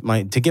give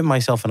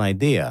myself an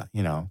idea.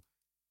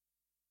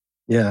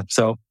 Yeah.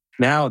 So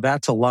now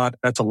that's a lot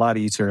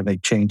easier to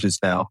make changes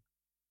now.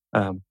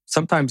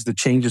 Sometimes the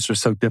changes are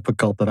so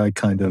difficult that I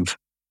kind of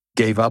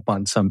gave up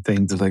on some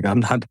things. It's like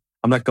I'm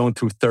not going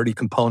through 30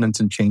 components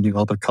and changing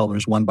all the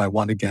colors one by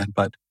one again,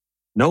 but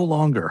no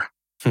longer.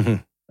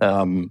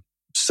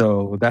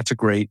 So that's a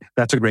great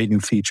new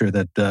feature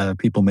that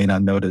people may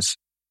not notice.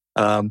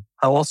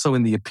 Also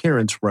in the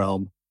appearance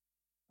realm,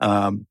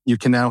 you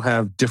can now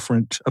have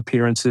different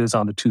appearances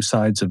on the two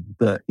sides of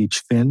each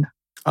fin.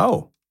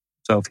 Oh.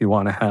 So if you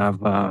want to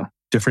have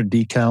different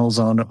decals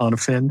on a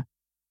fin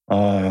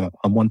on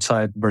one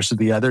side versus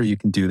the other, you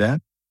can do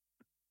that.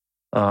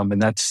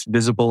 And that's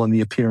visible in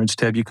the appearance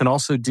tab. You can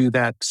also do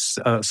that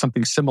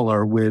something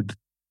similar with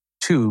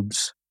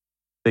tubes.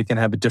 They can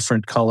have a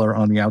different color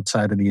on the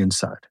outside and the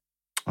inside.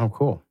 Oh,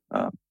 cool.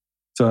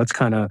 So that's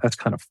kind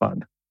of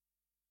fun.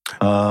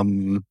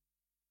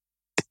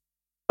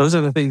 Those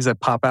are the things that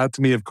pop out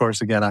to me. Of course,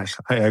 again, I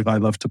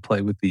love to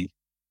play with the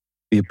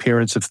the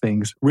appearance of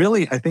things.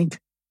 Really, I think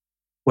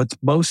what's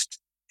most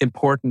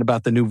important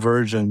about the new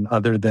version,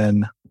 other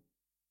than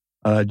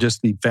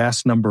just the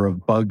vast number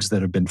of bugs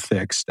that have been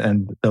fixed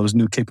and those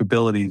new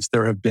capabilities,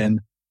 there have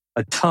been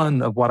a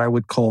ton of what I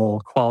would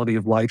call quality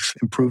of life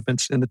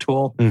improvements in the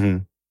tool. Mm-hmm.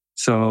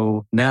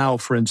 So now,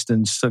 for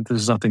instance, this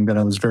is something that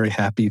I was very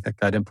happy that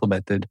got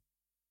implemented.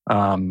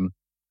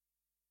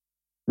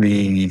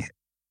 The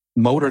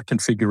motor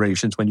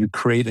configurations, when you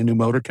create a new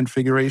motor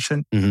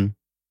configuration, Mm-hmm.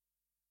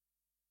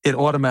 it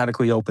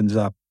automatically opens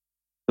up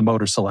the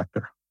motor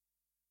selector.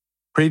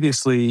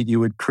 Previously, you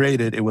would create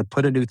it, it would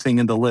put a new thing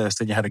in the list,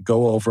 and you had to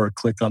go over,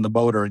 click on the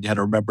motor, and you had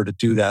to remember to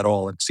do that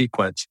all in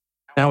sequence.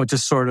 Now it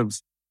just sort of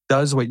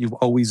does what you're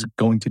always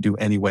going to do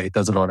anyway. It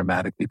does it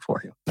automatically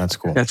for you. That's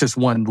cool. That's just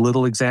one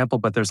little example,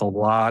 but there's a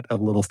lot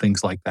of little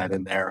things like that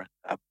in there.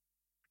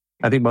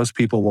 I think most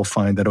people will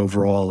find that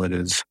overall it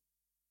is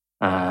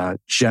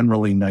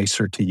generally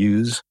nicer to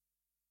use.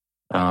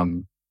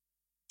 And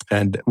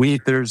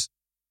there's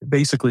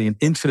basically an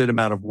infinite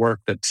amount of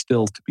work that's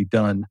still to be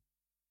done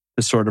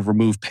to sort of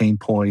remove pain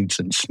points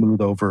and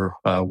smooth over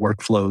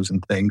workflows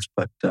and things.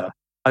 But I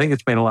think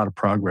it's made a lot of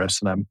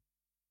progress, and I'm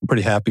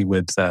pretty happy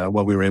with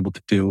what we were able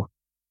to do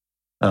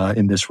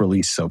in this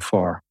release so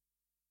far.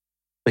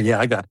 But yeah,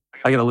 I got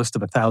a list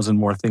of 1,000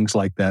 more things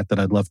like that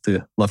I'd love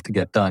to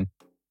get done.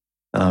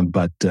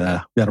 But we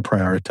got to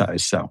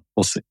prioritize, so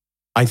we'll see.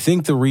 I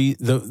think the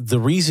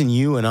reason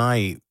you and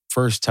I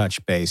first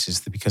touched base is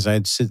because I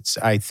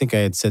think I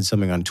had said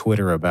something on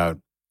Twitter about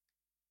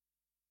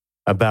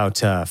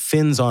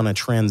fins on a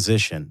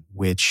transition,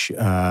 which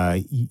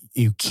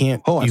you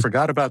can't. Oh, I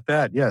forgot about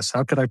that. Yes,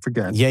 how could I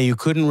forget? Yeah, you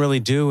couldn't really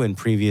do in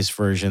previous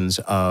versions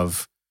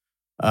of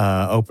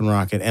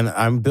OpenRocket, and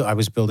I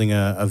was building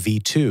a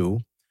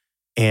V2,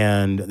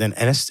 and then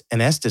an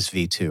Estes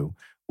V2,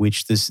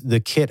 which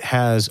the kit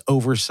has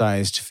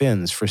oversized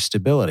fins for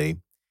stability.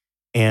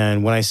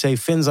 And when I say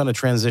fins on a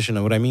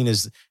transition, what I mean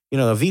is, a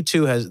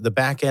V2 has the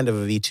back end of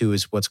a V2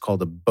 is what's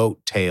called a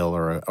boat tail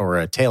or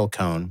a tail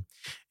cone.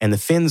 And the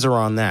fins are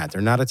on that.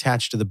 They're not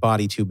attached to the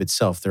body tube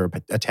itself. They're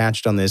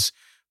attached on this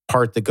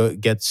part that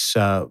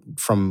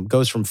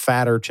goes from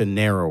fatter to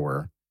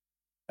narrower,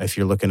 if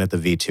you're looking at the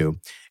V2.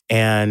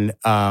 And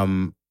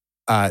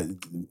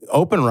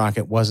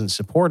OpenRocket wasn't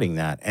supporting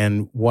that.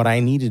 And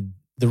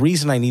the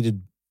reason I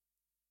needed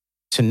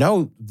to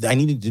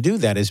do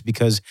that is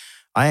because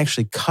I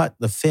actually cut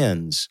the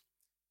fins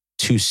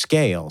to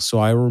scale. So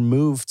I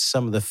removed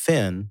some of the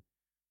fin,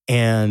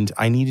 and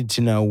I needed to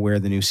know where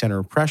the new center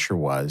of pressure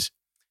was.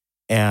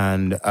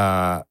 And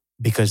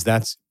because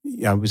I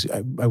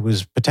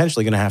was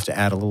potentially going to have to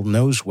add a little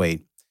nose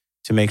weight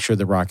to make sure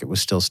the rocket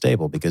was still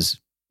stable. Because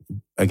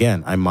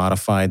again, I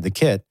modified the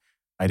kit.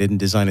 I didn't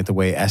design it the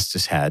way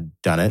Estes had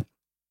done it.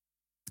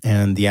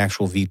 And the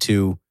actual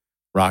V2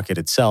 rocket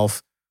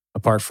itself,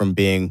 apart from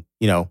being,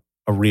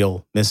 a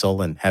real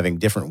missile and having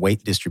different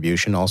weight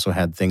distribution, also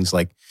had things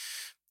like,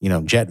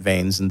 jet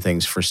vanes and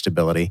things for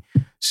stability.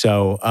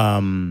 So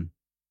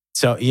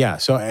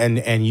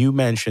you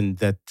mentioned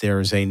that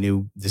there's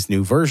this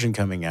new version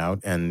coming out,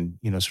 and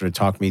sort of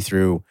talked me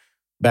through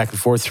back and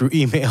forth through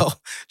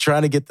email,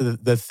 trying to get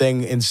the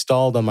thing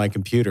installed on my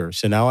computer.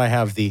 So now I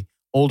have the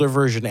older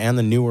version and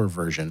the newer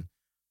version,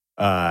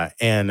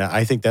 and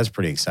I think that's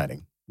pretty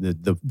exciting.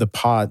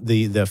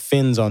 The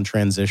fins on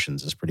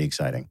transitions is pretty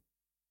exciting.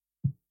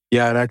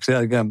 Yeah, and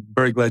actually, I'm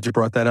very glad you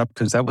brought that up,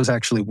 because that was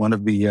actually one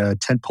of the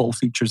tentpole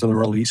features of the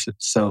releases.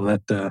 So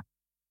that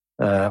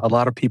a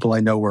lot of people I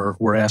know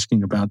were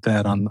asking about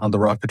that on the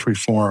rocketry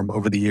forum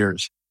over the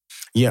years.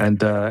 Yeah,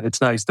 and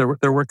it's nice. There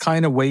were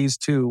kind of ways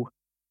there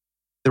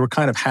were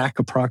kind of hack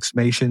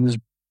approximations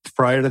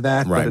prior to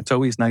that, right. But it's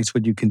always nice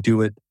when you can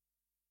do it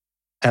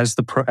as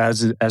the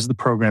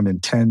program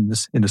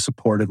intends in a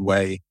supported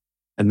way,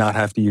 and not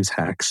have to use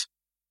hacks.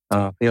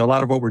 A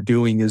lot of what we're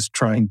doing is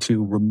trying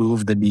to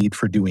remove the need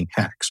for doing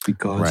hacks,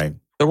 because right.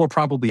 There will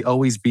probably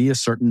always be a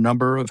certain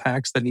number of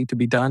hacks that need to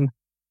be done.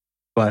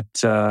 But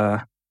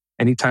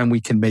anytime we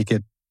can make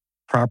it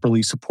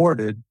properly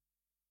supported,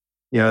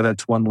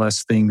 that's one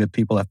less thing that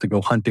people have to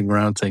go hunting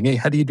around saying, hey,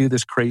 how do you do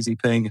this crazy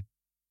thing?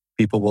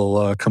 People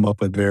will come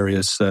up with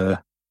various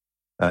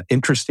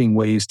interesting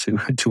ways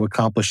to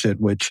accomplish it,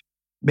 which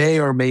may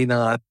or may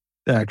not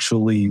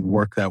actually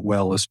work that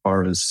well as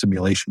far as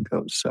simulation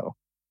goes. So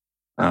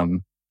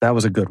that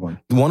was a good one.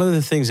 One of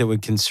the things that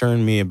would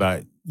concern me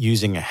about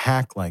using a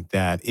hack like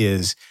that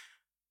is,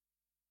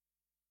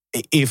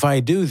 if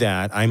I do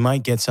that, I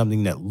might get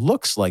something that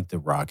looks like the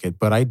rocket,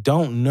 but I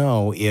don't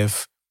know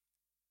if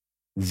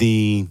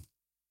the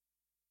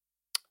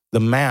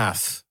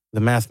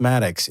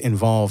mathematics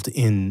involved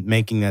in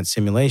making that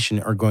simulation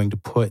are going to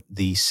put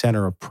the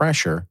center of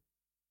pressure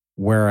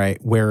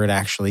where it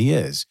actually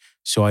is.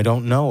 So I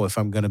don't know if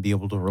I'm going to be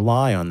able to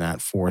rely on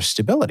that for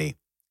stability.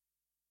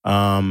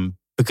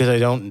 Because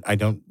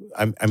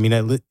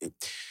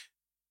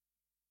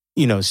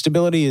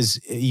stability is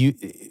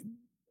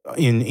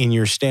in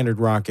your standard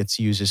rockets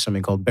uses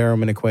something called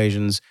Barrowman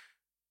equations.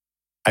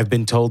 I've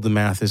been told the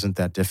math isn't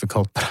that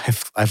difficult,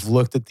 but I've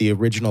looked at the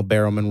original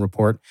Barrowman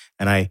report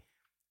and I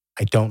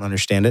don't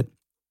understand it.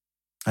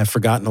 I've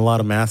forgotten a lot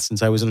of math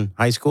since I was in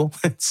high school.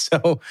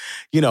 So,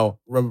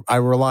 I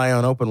rely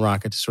on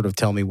OpenRocket to sort of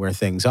tell me where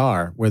things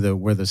are, where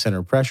the center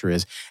of pressure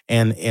is.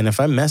 And if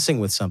I'm messing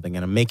with something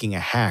and I'm making a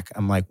hack,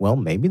 I'm like, well,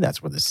 maybe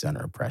that's where the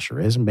center of pressure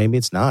is, and maybe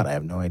it's not. I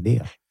have no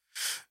idea.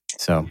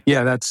 So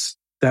yeah,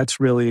 that's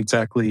really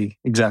exactly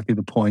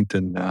the point.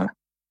 And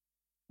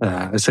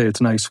I say it's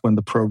nice when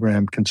the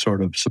program can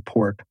sort of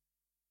support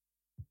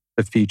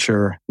the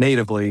feature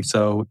natively,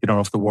 so you don't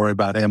have to worry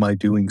about, am I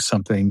doing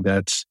something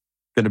that's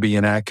going to be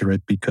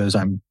inaccurate because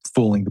I'm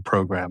fooling the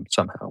program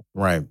somehow.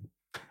 Right.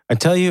 I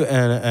tell you,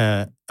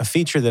 a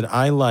feature that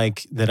I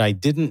like that I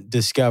didn't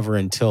discover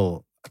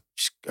until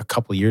a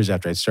couple of years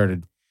after I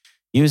started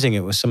using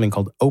it was something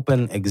called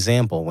Open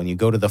Example. When you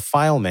go to the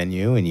File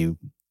menu and you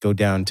go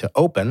down to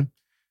Open,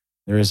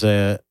 there's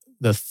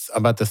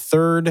about the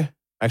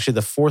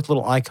fourth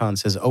little icon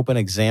says Open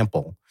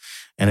Example,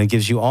 and it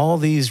gives you all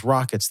these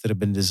rockets that have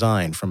been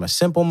designed, from a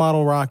simple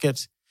model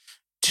rocket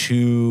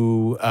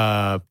to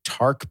a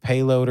TARC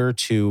payloader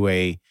to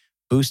a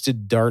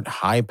boosted Dart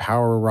high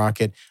power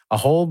rocket, a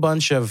whole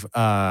bunch of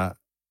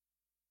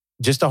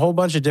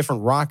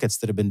different rockets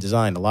that have been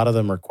designed. A lot of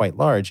them are quite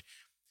large,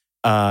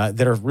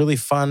 that are really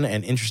fun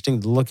and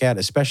interesting to look at,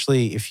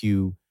 especially if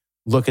you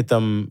look at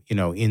them,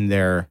 in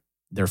their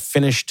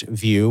finished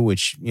view,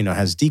 which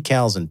has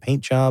decals and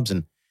paint jobs.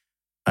 And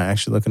I'm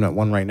actually looking at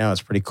one right now.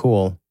 It's pretty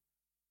cool.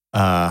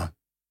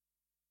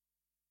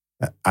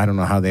 I don't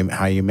know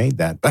how you made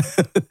that, but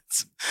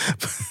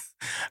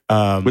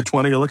which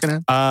one are you looking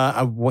at?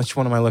 Which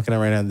one am I looking at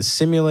right now? The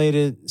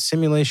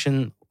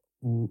simulation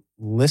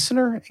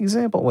listener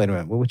example. Wait a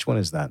minute. Which one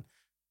is that?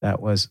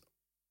 That was.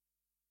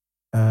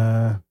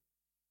 I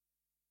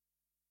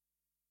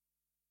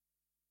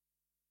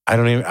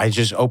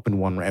just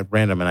opened one at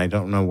random and I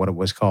don't know what it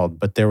was called,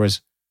 but there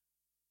was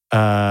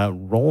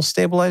roll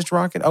stabilized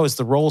rocket. Oh, it's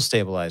the roll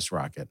stabilized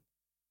rocket.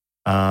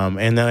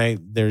 And then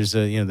there's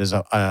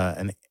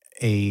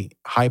a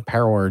high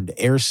powered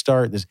air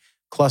start. There's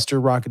cluster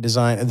rocket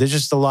design. There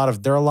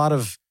are a lot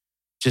of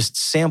just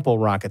sample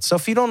rockets. So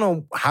if you don't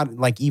know how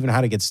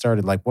to get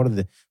started, like what are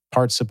the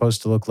parts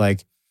supposed to look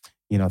like,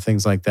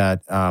 things like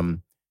that.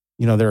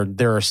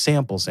 There are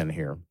samples in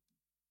here.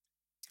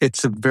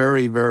 It's a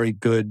very, very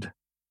good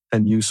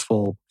and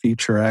useful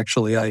feature.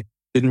 Actually, I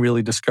didn't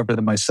really discover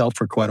them myself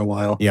for quite a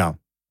while. Yeah.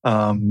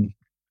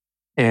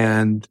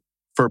 And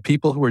for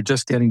people who are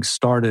just getting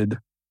started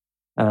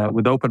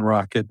with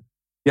OpenRocket,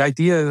 the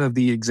idea of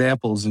the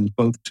examples is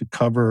both to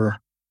cover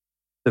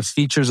the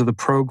features of the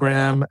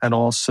program and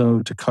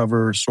also to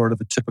cover sort of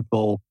the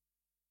typical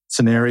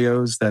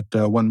scenarios that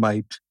one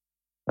might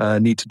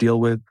need to deal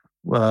with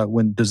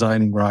when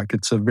designing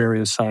rockets of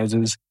various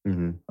sizes.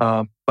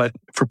 Mm-hmm. But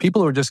for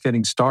people who are just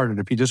getting started,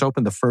 if you just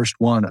open the first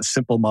one, a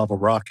simple model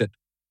rocket,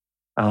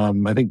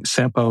 I think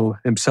Sampo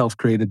himself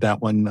created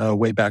that one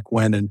way back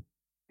when. And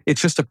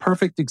it's just a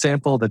perfect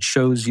example that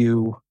shows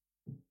you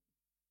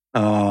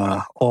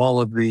all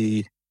of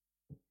the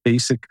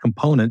basic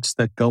components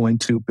that go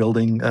into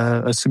building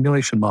a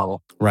simulation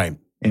model. Right.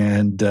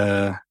 And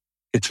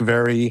it's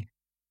very,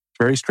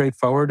 very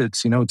straightforward.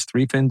 It's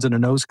 3 fins and a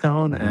nose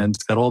cone, mm-hmm. and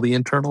it's got all the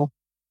internal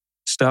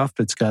stuff.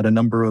 It's got a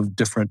number of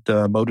different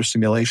motor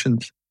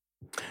simulations.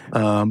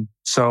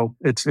 So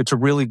it's a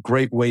really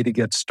great way to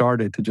get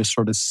started, to just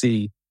sort of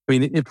see. I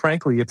mean,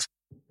 frankly,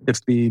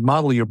 if the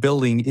model you're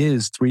building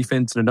is 3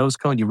 fins and a nose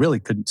cone, you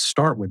really couldn't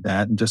start with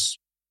that and just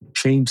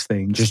change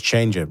things. Just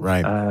change it,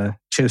 right?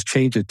 Just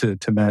change it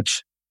to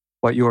match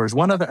what yours.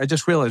 I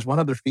just realized one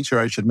other feature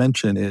I should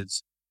mention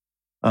is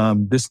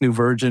this new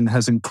version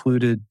has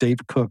included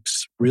Dave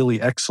Cook's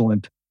really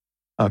excellent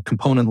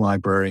component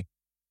library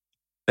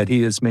that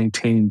he has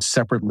maintained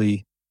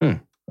separately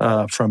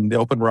from the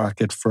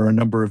OpenRocket for a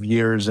number of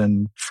years.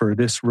 And for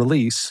this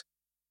release,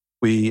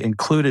 we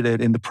included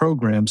it in the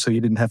program so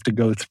you didn't have to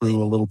go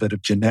through a little bit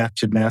of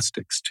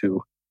gymnastics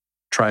to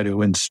try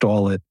to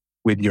install it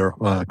with your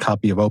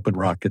copy of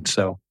OpenRocket.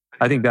 So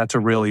I think that's a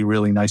really,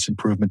 really nice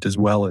improvement as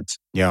well. It's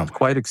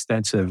quite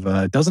extensive.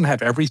 It doesn't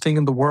have everything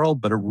in the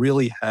world, but it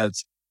really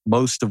has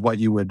most of what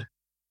you would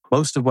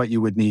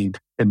need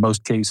in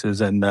most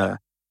cases. And the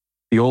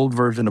old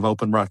version of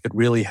OpenRocket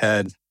really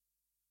had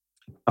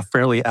a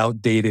fairly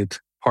outdated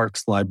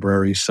parts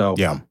library. So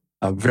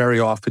very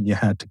often you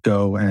had to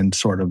go and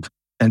sort of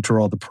enter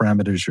all the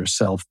parameters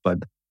yourself.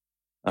 But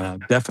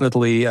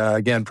definitely,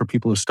 again, for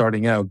people who are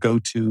starting out, go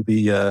to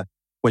the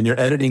when you're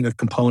editing a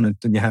component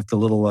and you have the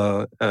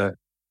little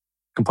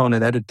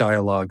component edit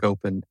dialog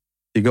open,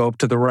 you go up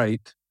to the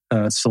right,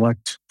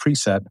 select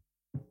preset.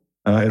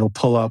 It'll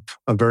pull up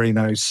a very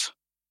nice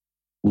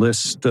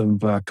list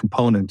of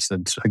components.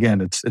 That's, again,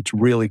 it's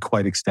really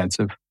quite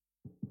extensive,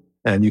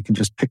 and you can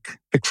just pick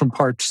from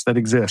parts that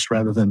exist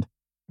rather than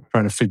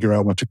trying to figure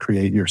out what to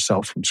create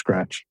yourself from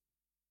scratch.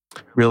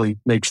 Really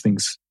makes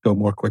things go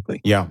more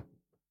quickly. Yeah.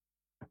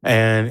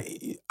 And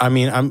I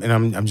mean,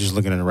 I'm just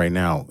looking at it right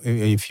now.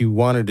 If you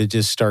wanted to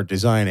just start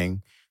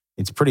designing,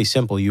 It's pretty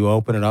simple. You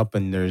open it up,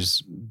 and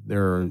there's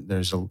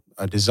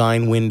a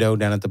design window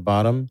down at the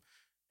bottom,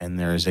 and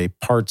there's a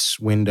parts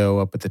window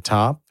up at the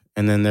top,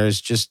 and then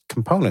there's just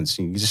components.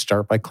 You just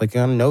start by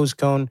clicking on a nose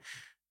cone.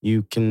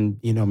 You can,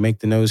 make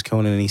the nose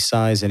cone in any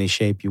size, any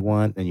shape you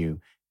want, and you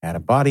add a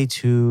body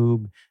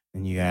tube,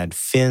 and you add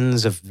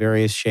fins of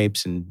various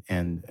shapes and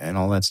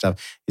all that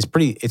stuff. It's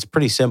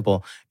pretty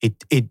simple.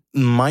 It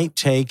might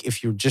take,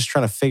 if you're just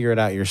trying to figure it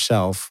out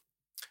yourself.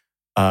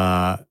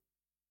 I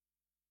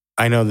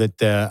know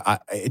that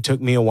it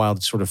took me a while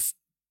to sort of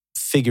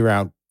figure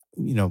out,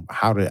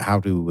 how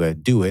to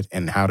do it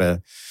and how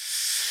to,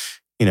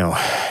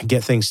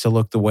 get things to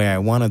look the way I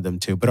wanted them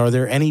to. But are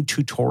there any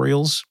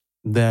tutorials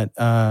that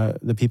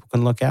the people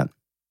can look at?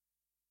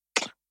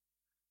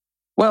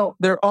 Well,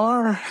 there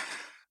are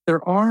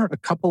a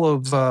couple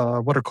of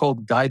what are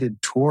called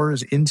guided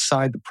tours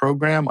inside the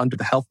program under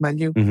the health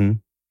menu, Mm-hmm.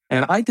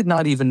 and I did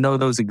not even know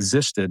those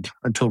existed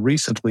until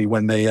recently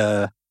when they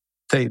got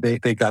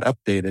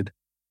updated.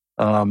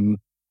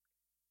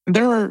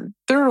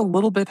 They're a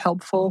little bit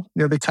helpful.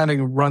 They kind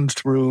of run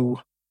through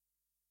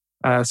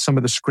some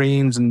of the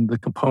screens and the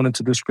components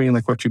of the screen,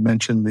 like what you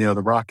mentioned, the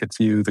rocket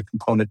view, the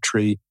component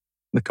tree,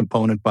 the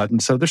component button.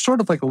 So they're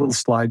sort of like a little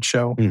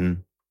slideshow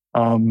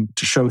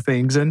to show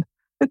things, and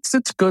it's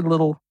good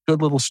little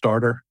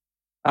starter.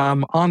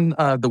 On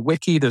the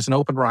wiki, there's an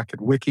Open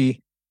Rocket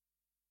wiki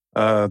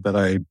that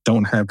I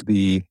don't have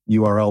the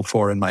URL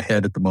for in my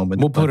head at the moment.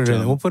 We'll put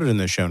it in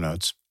the show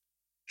notes.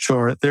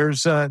 Sure. There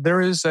is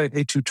a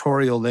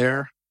tutorial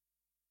there.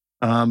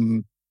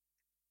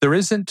 There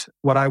isn't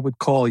what I would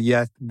call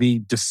yet the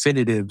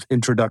definitive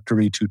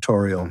introductory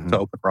tutorial to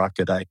Open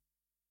Rocket. I've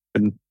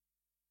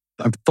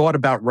thought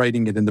about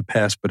writing it in the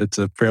past, but it's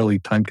a fairly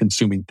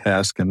time-consuming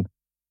task, and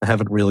I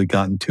haven't really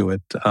gotten to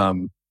it.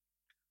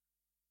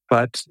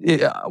 But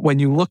when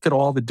you look at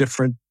all the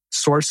different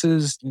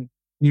sources,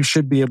 you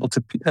should be able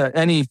to.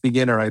 Any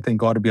beginner, I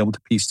think, ought to be able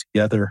to piece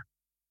together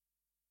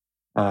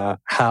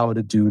how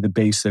to do the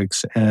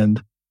basics.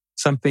 And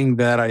something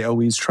that I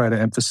always try to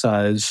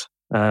emphasize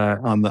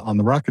on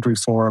the rocketry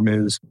forum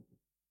is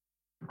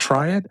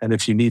try it, and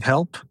if you need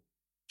help,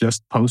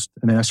 just post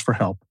and ask for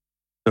help.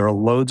 There are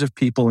loads of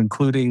people,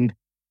 including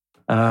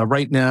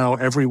right now,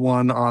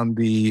 everyone on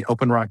the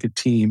Open Rocket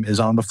team is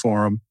on the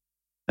forum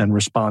and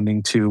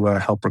responding to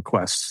help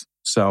requests.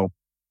 So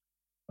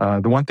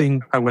the one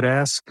thing I would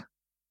ask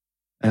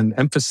and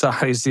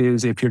emphasize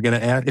is if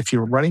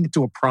you're running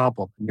into a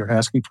problem and you're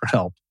asking for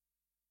help,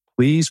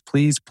 please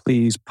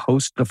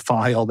post the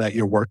file that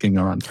you're working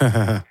on.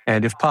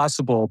 And if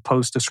possible,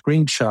 post a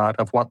screenshot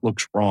of what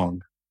looks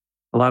wrong.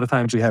 A lot of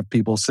times we have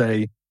people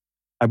say,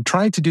 I'm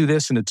trying to do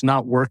this and it's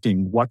not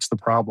working. What's the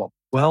problem?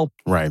 Well,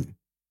 right.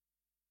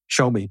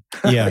 Show me.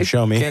 Yeah,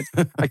 show me.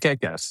 I can't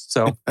guess.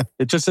 So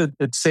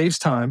it saves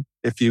time.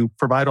 If you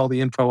provide all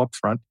the info up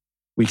front,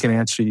 we can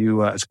answer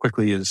you as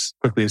quickly as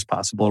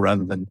possible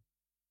rather than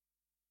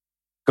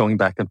going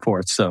back and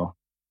forth. So,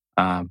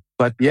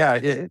 but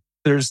yeah,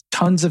 there's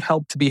tons of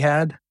help to be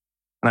had.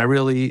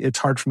 And it's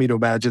hard for me to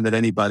imagine that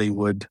anybody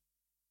would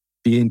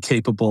be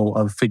incapable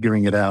of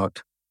figuring it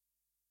out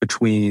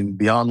between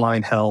the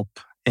online help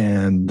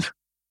and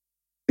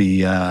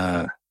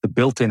the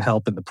built-in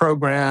help in the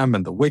program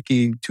and the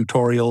wiki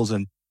tutorials,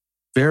 and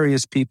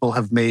various people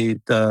have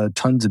made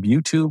tons of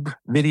YouTube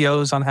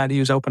videos on how to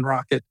use Open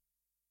Rocket.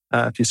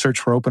 If you search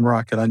for Open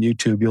Rocket on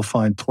YouTube, you'll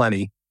find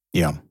plenty.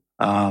 Yeah.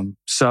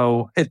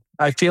 So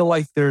I feel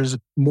like there's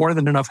more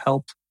than enough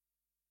help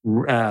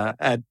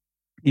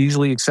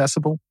easily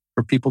accessible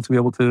for people to be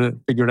able to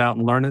figure it out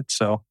and learn it.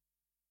 So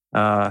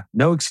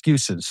no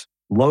excuses.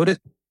 Load it,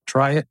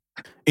 try it.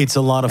 It's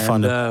a lot of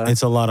fun.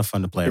 It's a lot of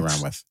fun to play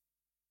around with.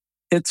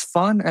 It's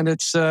fun, and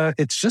it's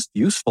just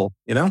useful,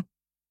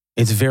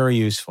 It's very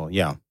useful,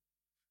 yeah.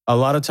 A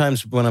lot of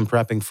times when I'm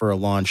prepping for a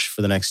launch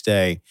for the next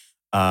day,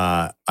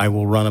 I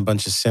will run a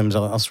bunch of sims.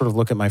 I'll sort of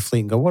look at my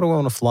fleet and go, what do I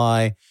want to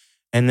fly?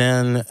 And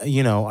then,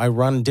 I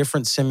run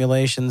different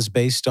simulations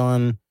based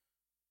on,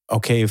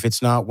 okay, if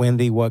it's not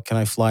windy, what can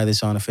I fly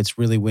this on? If it's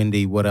really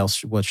windy, what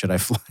should I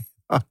fly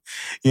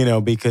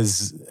on?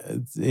 Because,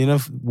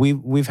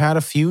 we've had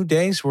a few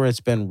days where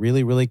it's been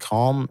really, really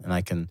calm and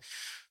I can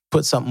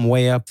put something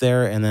way up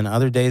there, and then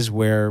other days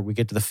where we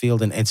get to the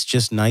field and it's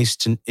just nice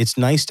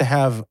to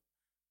have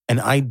an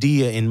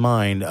idea in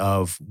mind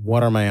of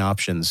what are my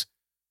options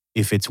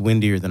if it's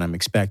windier than I'm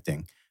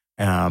expecting.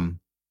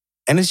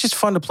 And it's just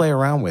fun to play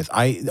around with.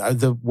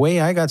 The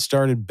way I got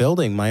started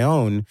building my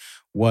own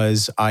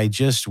was I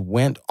just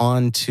went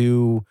on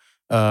to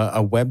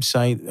a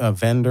website, a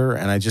vendor,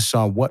 and I just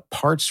saw what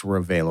parts were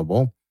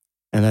available,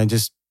 and I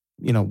just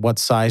what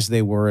size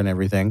they were and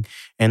everything.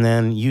 And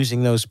then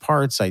using those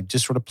parts, I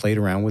just sort of played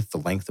around with the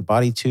length of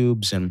body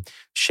tubes and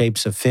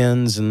shapes of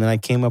fins. And then I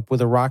came up with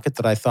a rocket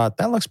that I thought,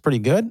 that looks pretty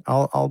good.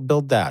 I'll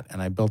build that.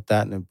 And I built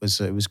that, and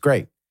it was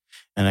great.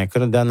 And I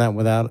could have done that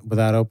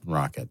without Open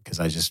Rocket because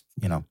I just,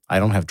 I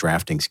don't have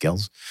drafting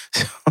skills.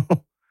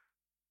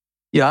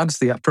 Yeah,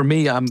 honestly, for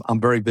me,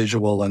 I'm very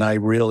visual, and I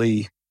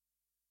really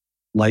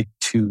like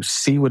to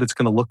see what it's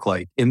going to look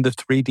like in the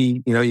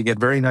 3D. You get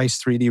very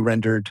nice 3D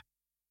rendered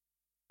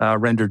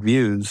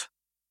views.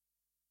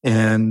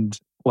 And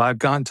well, I've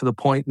gotten to the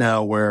point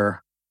now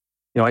where,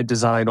 I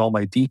designed all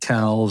my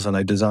decals and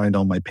I designed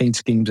all my paint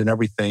schemes and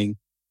everything.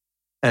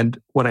 And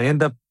when I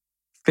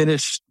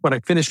finished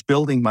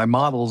building my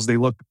models, they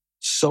look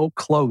so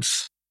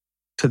close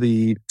to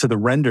the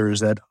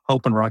renders that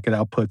OpenRocket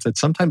outputs that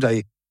sometimes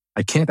I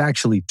can't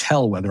actually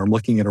tell whether I'm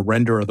looking at a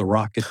render or the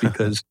rocket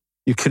because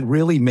you can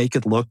really make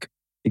it look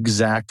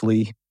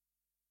exactly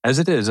as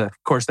it is.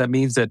 Of course, that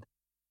means that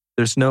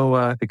there's no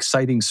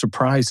exciting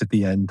surprise at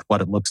the end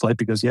what it looks like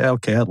because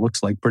it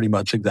looks like pretty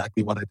much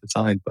exactly what I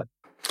designed. But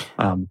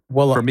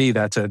for me,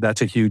 that's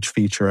a huge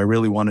feature. I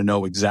really want to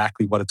know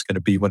exactly what it's going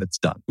to be when it's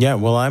done. Yeah,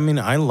 well, I mean,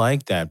 I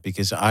like that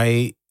because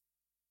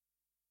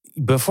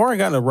before I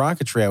got into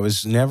rocketry, I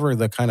was never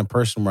the kind of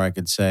person where I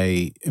could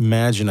say,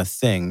 imagine a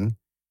thing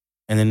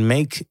and then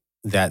make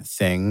that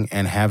thing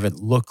and have it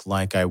look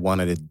like I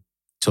wanted it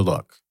to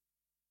look.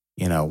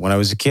 When I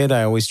was a kid,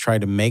 I always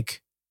tried to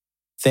make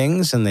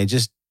things and they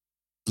just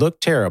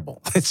looked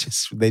terrible.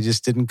 They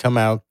just didn't come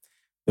out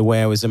the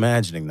way I was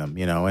imagining them,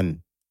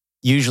 and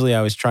usually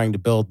I was trying to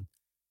build,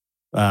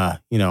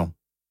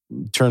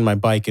 turn my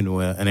bike into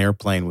an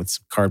airplane with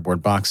some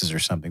cardboard boxes or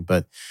something.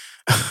 But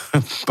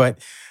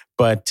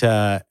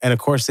and of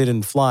course they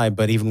didn't fly.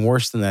 But even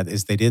worse than that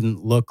is they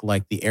didn't look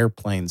like the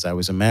airplanes I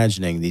was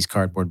imagining these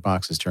cardboard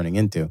boxes turning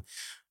into.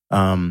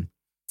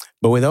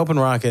 But with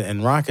OpenRocket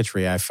and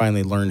rocketry, I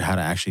finally learned how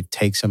to actually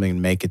take something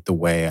and make it the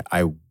way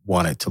I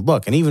want it to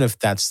look. And even if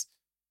that's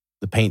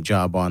the paint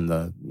job on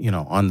the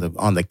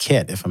on the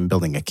kit, if I'm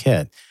building a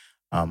kit,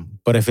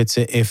 but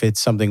if it's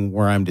something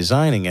where I'm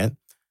designing it,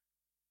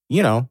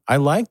 I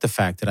like the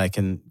fact that I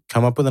can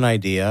come up with an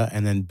idea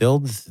and then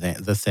build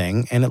the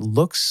thing, and it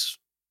looks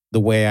the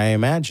way I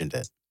imagined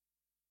it.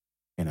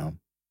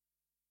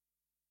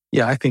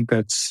 Yeah, I think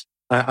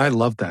I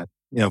love that.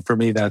 For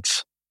me,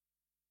 that's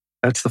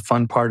the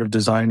fun part of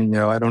designing.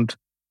 I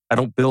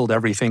don't build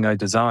everything I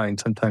design.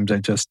 Sometimes I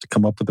just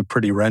come up with a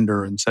pretty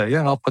render and say,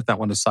 yeah, I'll put that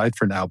one aside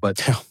for now.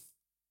 But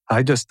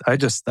I just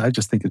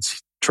think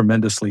it's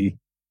tremendously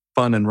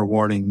fun and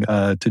rewarding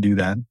to do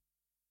that.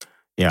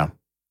 Yeah.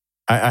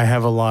 I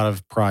have a lot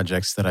of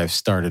projects that I've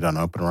started on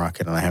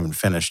OpenRocket and I haven't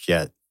finished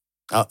yet.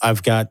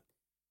 I've got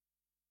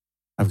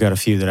a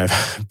few that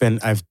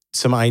I've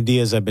some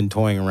ideas I've been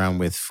toying around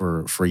with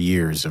for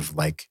years of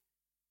like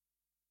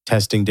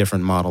testing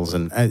different models.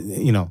 And,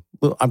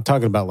 I'm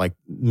talking about like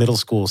middle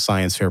school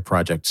science fair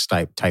project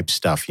type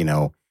stuff,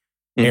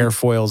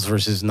 airfoils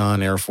versus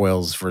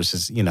non-airfoils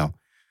versus,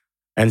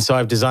 And so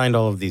I've designed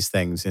all of these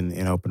things in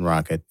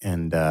OpenRocket.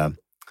 And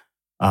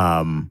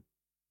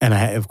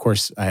of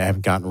course, I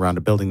haven't gotten around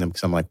to building them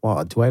because I'm like,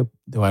 well,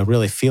 do I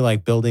really feel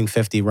like building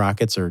 50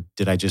 rockets, or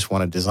did I just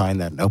want to design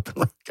that in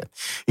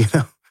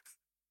OpenRocket?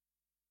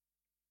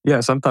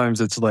 Yeah,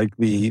 sometimes it's like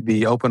the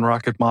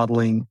OpenRocket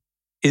modeling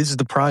is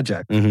the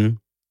project. Mm-hmm.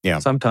 Yeah.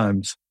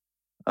 Sometimes,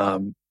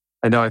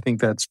 I know. I think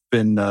that's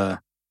been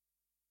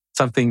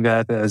something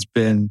that has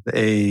been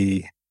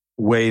a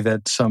way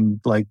that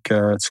some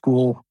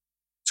school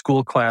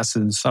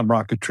classes, some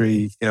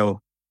rocketry,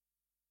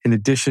 in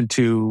addition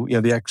to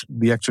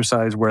the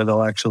exercise where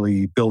they'll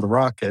actually build a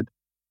rocket,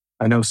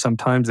 I know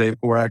sometimes the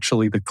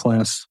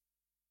class,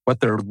 what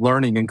they're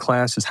learning in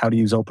class is how to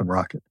use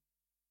OpenRocket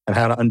and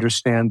how to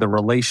understand the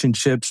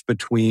relationships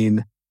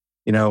between,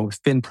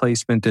 fin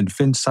placement and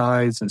fin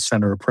size and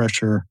center of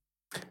pressure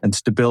and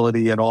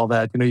stability and all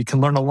that. You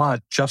can learn a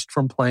lot just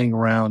from playing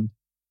around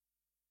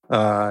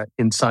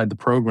inside the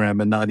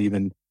program and not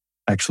even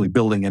actually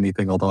building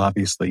anything, although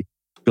obviously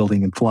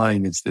building and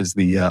flying is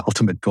the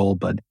ultimate goal.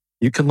 But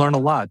you can learn a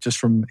lot just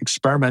from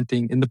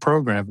experimenting in the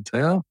program and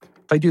say, oh,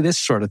 if I do this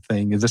sort of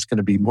thing, is this going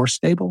to be more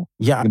stable?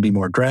 Yeah. Going to be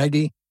more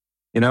draggy?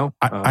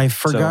 I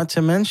forgot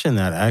to mention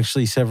that.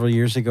 Actually, several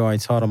years ago, I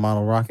taught a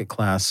model rocket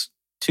class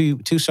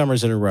two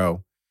summers in a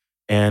row.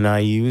 And I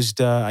used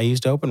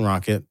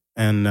OpenRocket.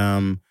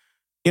 And,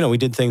 we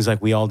did things like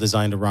we all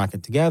designed a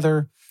rocket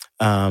together.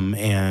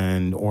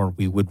 Or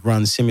we would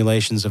run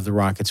simulations of the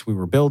rockets we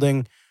were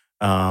building.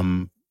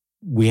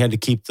 We had to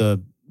keep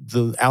the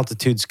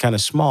altitudes kind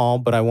of small,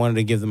 but I wanted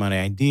to give them an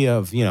idea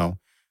of,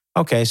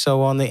 okay,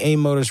 so on the A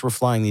motors we're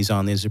flying these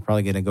are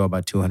probably going to go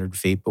about 200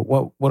 feet. But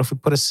what if we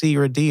put a C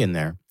or a D in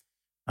there?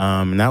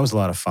 And that was a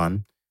lot of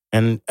fun.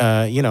 And,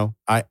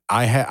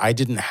 I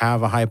didn't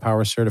have a high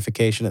power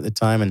certification at the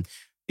time. And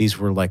these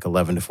were like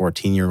 11 to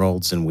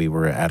 14-year-olds. And we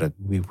were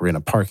in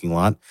a parking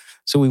lot.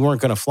 So we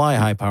weren't going to fly a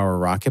high power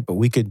rocket, but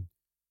we could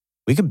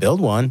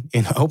build one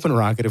in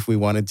OpenRocket if we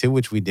wanted to,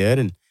 which we did.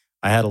 And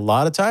I had a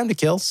lot of time to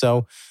kill.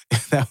 So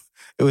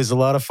it was a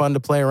lot of fun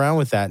to play around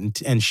with that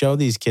and show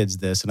these kids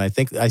this. And I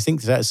think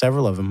that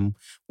several of them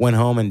went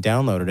home and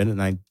downloaded it. And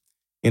I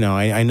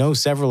know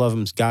several of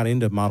them got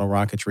into model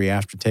rocketry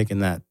after taking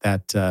that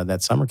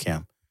summer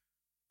camp.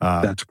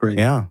 That's great.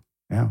 Yeah.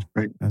 That's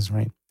great. That's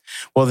right.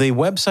 Well, the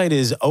website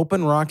is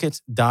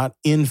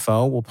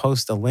openrocket.info. We'll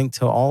post a link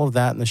to all of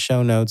that in the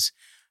show notes.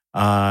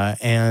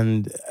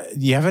 And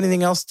do you have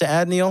anything else to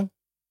add, Neil?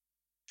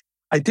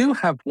 I do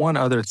have one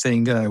other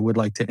thing I would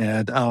like to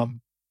add.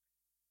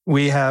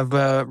 We have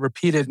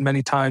repeated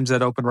many times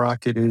that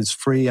OpenRocket is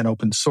free and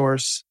open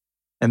source,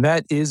 and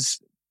that is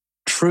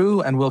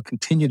true and will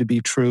continue to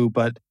be true,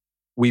 but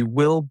we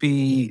will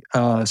be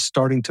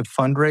starting to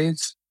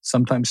fundraise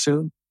sometime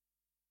soon.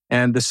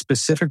 And the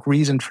specific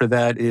reason for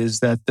that is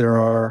that there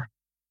are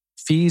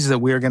fees that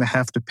we're going to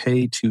have to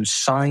pay to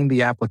sign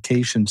the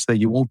application so that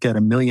you won't get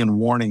a million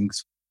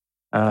warnings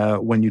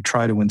when you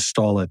try to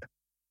install it.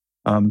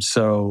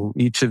 So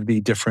each of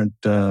the different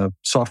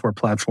software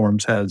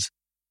platforms has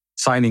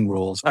signing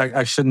rules.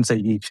 I shouldn't say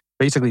each.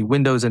 Basically,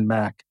 Windows and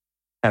Mac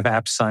have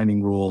app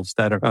signing rules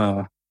that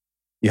are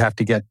you have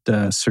to get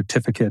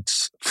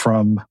certificates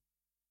from.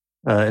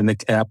 In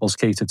Apple's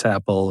case, it's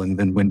Apple, and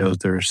then Windows,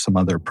 there's some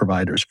other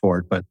providers for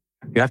it. But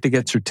you have to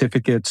get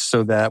certificates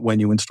so that when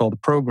you install the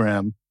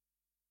program,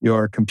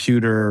 your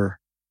computer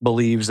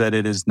believes that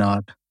it is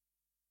not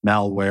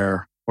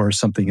malware or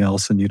something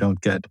else, and you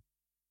don't get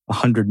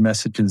 100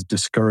 messages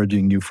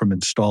discouraging you from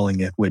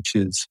installing it, which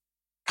is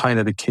kind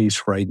of the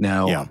case right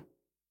now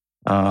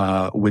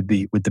with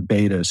the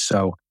beta.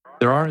 So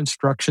there are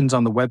instructions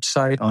on the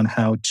website on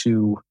how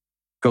to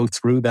go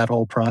through that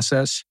whole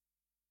process.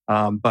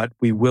 But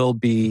we will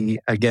be,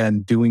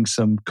 again, doing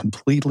some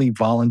completely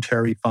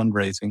voluntary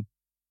fundraising.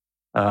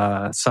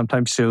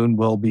 Sometime soon,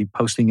 we'll be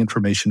posting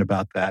information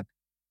about that.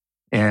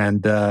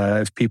 And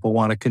if people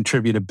want to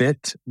contribute a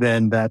bit,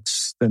 then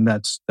that's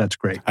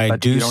great. I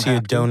do see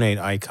a donate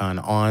icon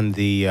on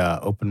the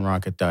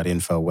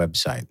openrocket.info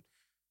website.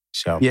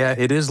 So yeah,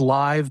 it is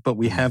live, but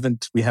we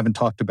haven't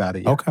talked about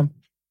it yet. Okay.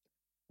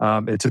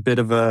 It's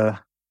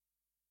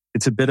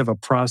a bit of a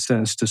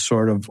process to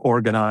sort of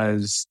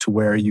organize to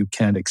where you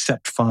can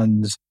accept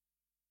funds.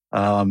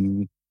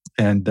 And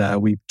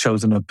we've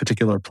chosen a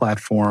particular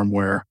platform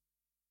where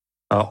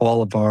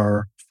all of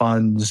our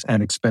funds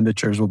and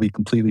expenditures will be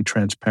completely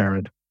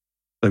transparent.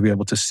 They'll be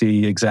able to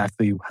see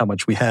exactly how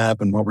much we have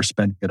and what we're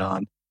spending it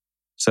on.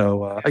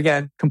 So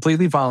again,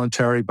 completely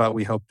voluntary, but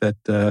we hope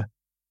that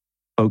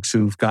folks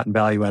who've gotten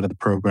value out of the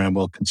program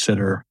will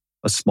consider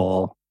a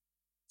small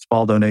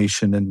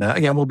donation. And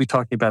again, we'll be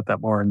talking about that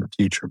more in the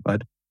future,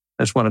 but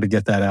I just wanted to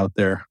get that out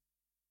there.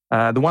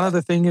 The one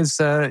other thing is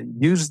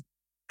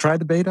try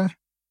the beta.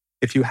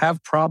 If you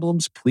have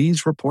problems,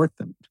 please report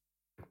them.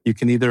 You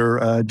can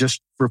either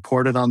just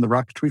report it on the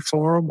Rocketry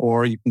forum,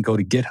 or you can go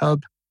to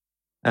GitHub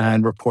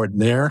and report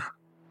there.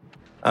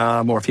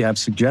 Or if you have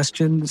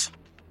suggestions,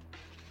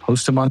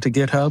 post them onto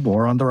GitHub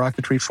or on the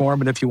Rocketry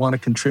forum. And if you want to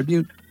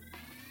contribute,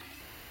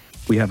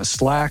 we have a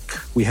Slack,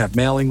 we have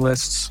mailing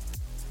lists.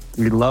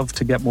 We'd love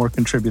to get more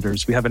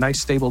contributors. We have a nice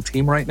stable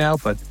team right now,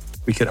 but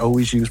we could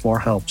always use more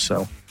help.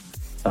 So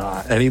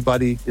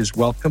anybody is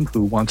welcome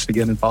who wants to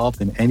get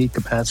involved in any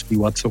capacity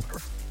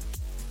whatsoever.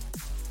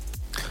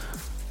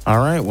 All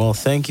right. Well,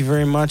 thank you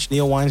very much,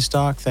 Neil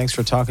Weinstock. Thanks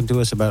for talking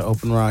to us about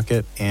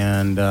OpenRocket.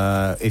 And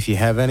if you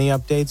have any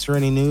updates or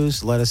any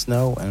news, let us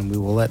know, and we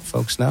will let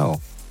folks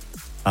know.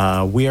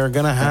 We are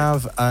going to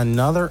have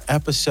another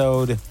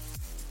episode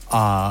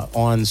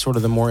on sort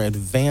of the more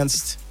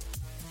advanced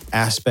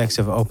aspects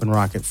of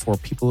OpenRocket for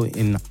people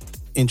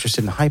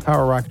interested in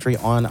high-power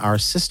rocketry on our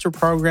sister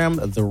program,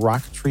 The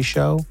Rocketry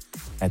Show,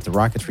 at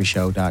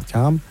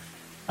therocketry.show.com.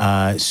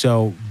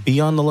 So be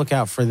on the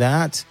lookout for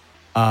that.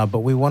 But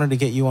we wanted to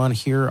get you on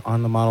here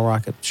on the Model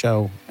Rocket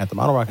Show at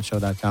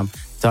themodelrocketshow.com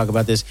to talk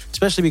about this,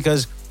 especially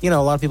because, a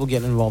lot of people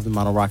getting involved in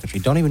model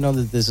rocketry don't even know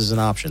that this is an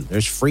option.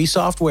 There's free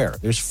software.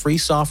 It's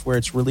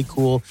really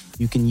cool.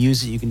 You can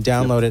use it, you can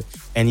download it,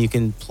 and you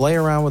can play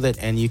around with it,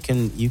 and you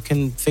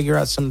can figure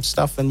out some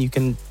stuff, and you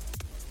can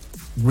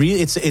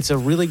it's a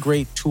really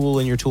great tool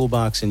in your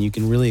toolbox, and you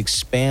can really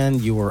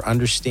expand your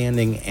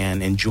understanding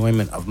and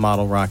enjoyment of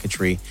model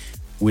rocketry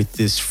with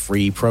this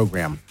free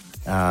program.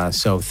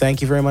 So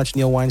thank you very much,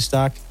 Neil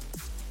Weinstock.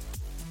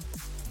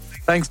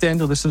 Thanks,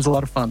 Daniel. This was a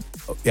lot of fun.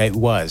 It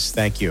was.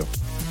 Thank you.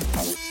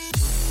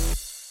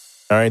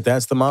 All right,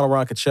 that's the Model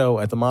Rocket Show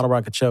at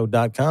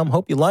themodelrocketshow.com.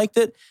 Hope you liked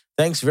it.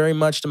 Thanks very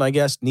much to my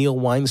guest, Neil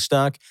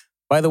Weinstock.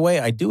 By the way,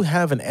 I do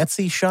have an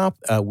Etsy shop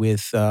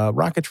with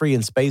rocketry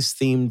and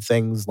space-themed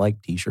things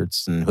like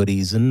T-shirts and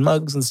hoodies and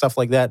mugs and stuff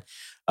like that.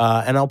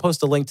 And I'll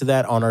post a link to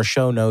that on our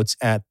show notes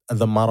at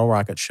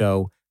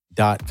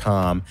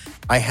themodelrocketshow.com.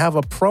 I have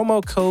a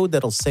promo code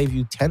that'll save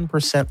you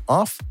 10%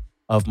 off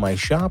of my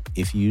shop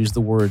if you use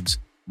the words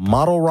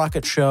Model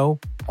Rocket Show,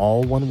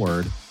 all one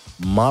word,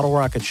 Model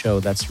Rocket Show.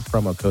 That's your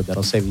promo code.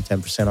 That'll save you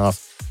 10%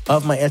 off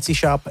of my Etsy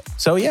shop.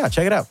 So yeah,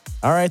 check it out.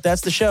 All right,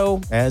 that's the show.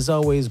 As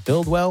always,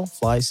 build well,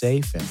 fly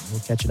safe, and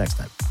we'll catch you next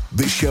time.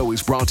 This show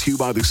is brought to you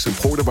by the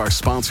support of our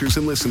sponsors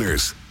and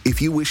listeners.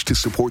 If you wish to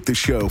support the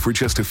show for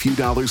just a few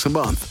dollars a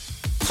month,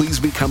 please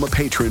become a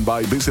patron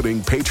by visiting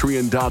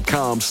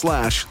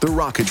patreon.com/The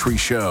Rocketry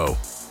Show.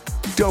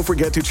 Don't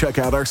forget to check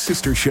out our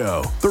sister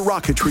show,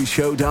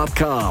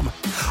 therocketry.show.com,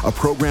 a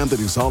program that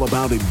is all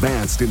about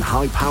advanced and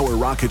high-power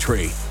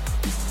rocketry.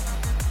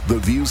 The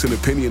views and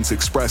opinions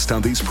expressed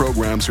on these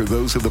programs are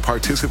those of the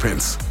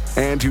participants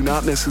and do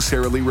not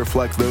necessarily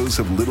reflect those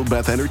of Little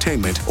Beth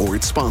Entertainment or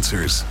its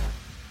sponsors.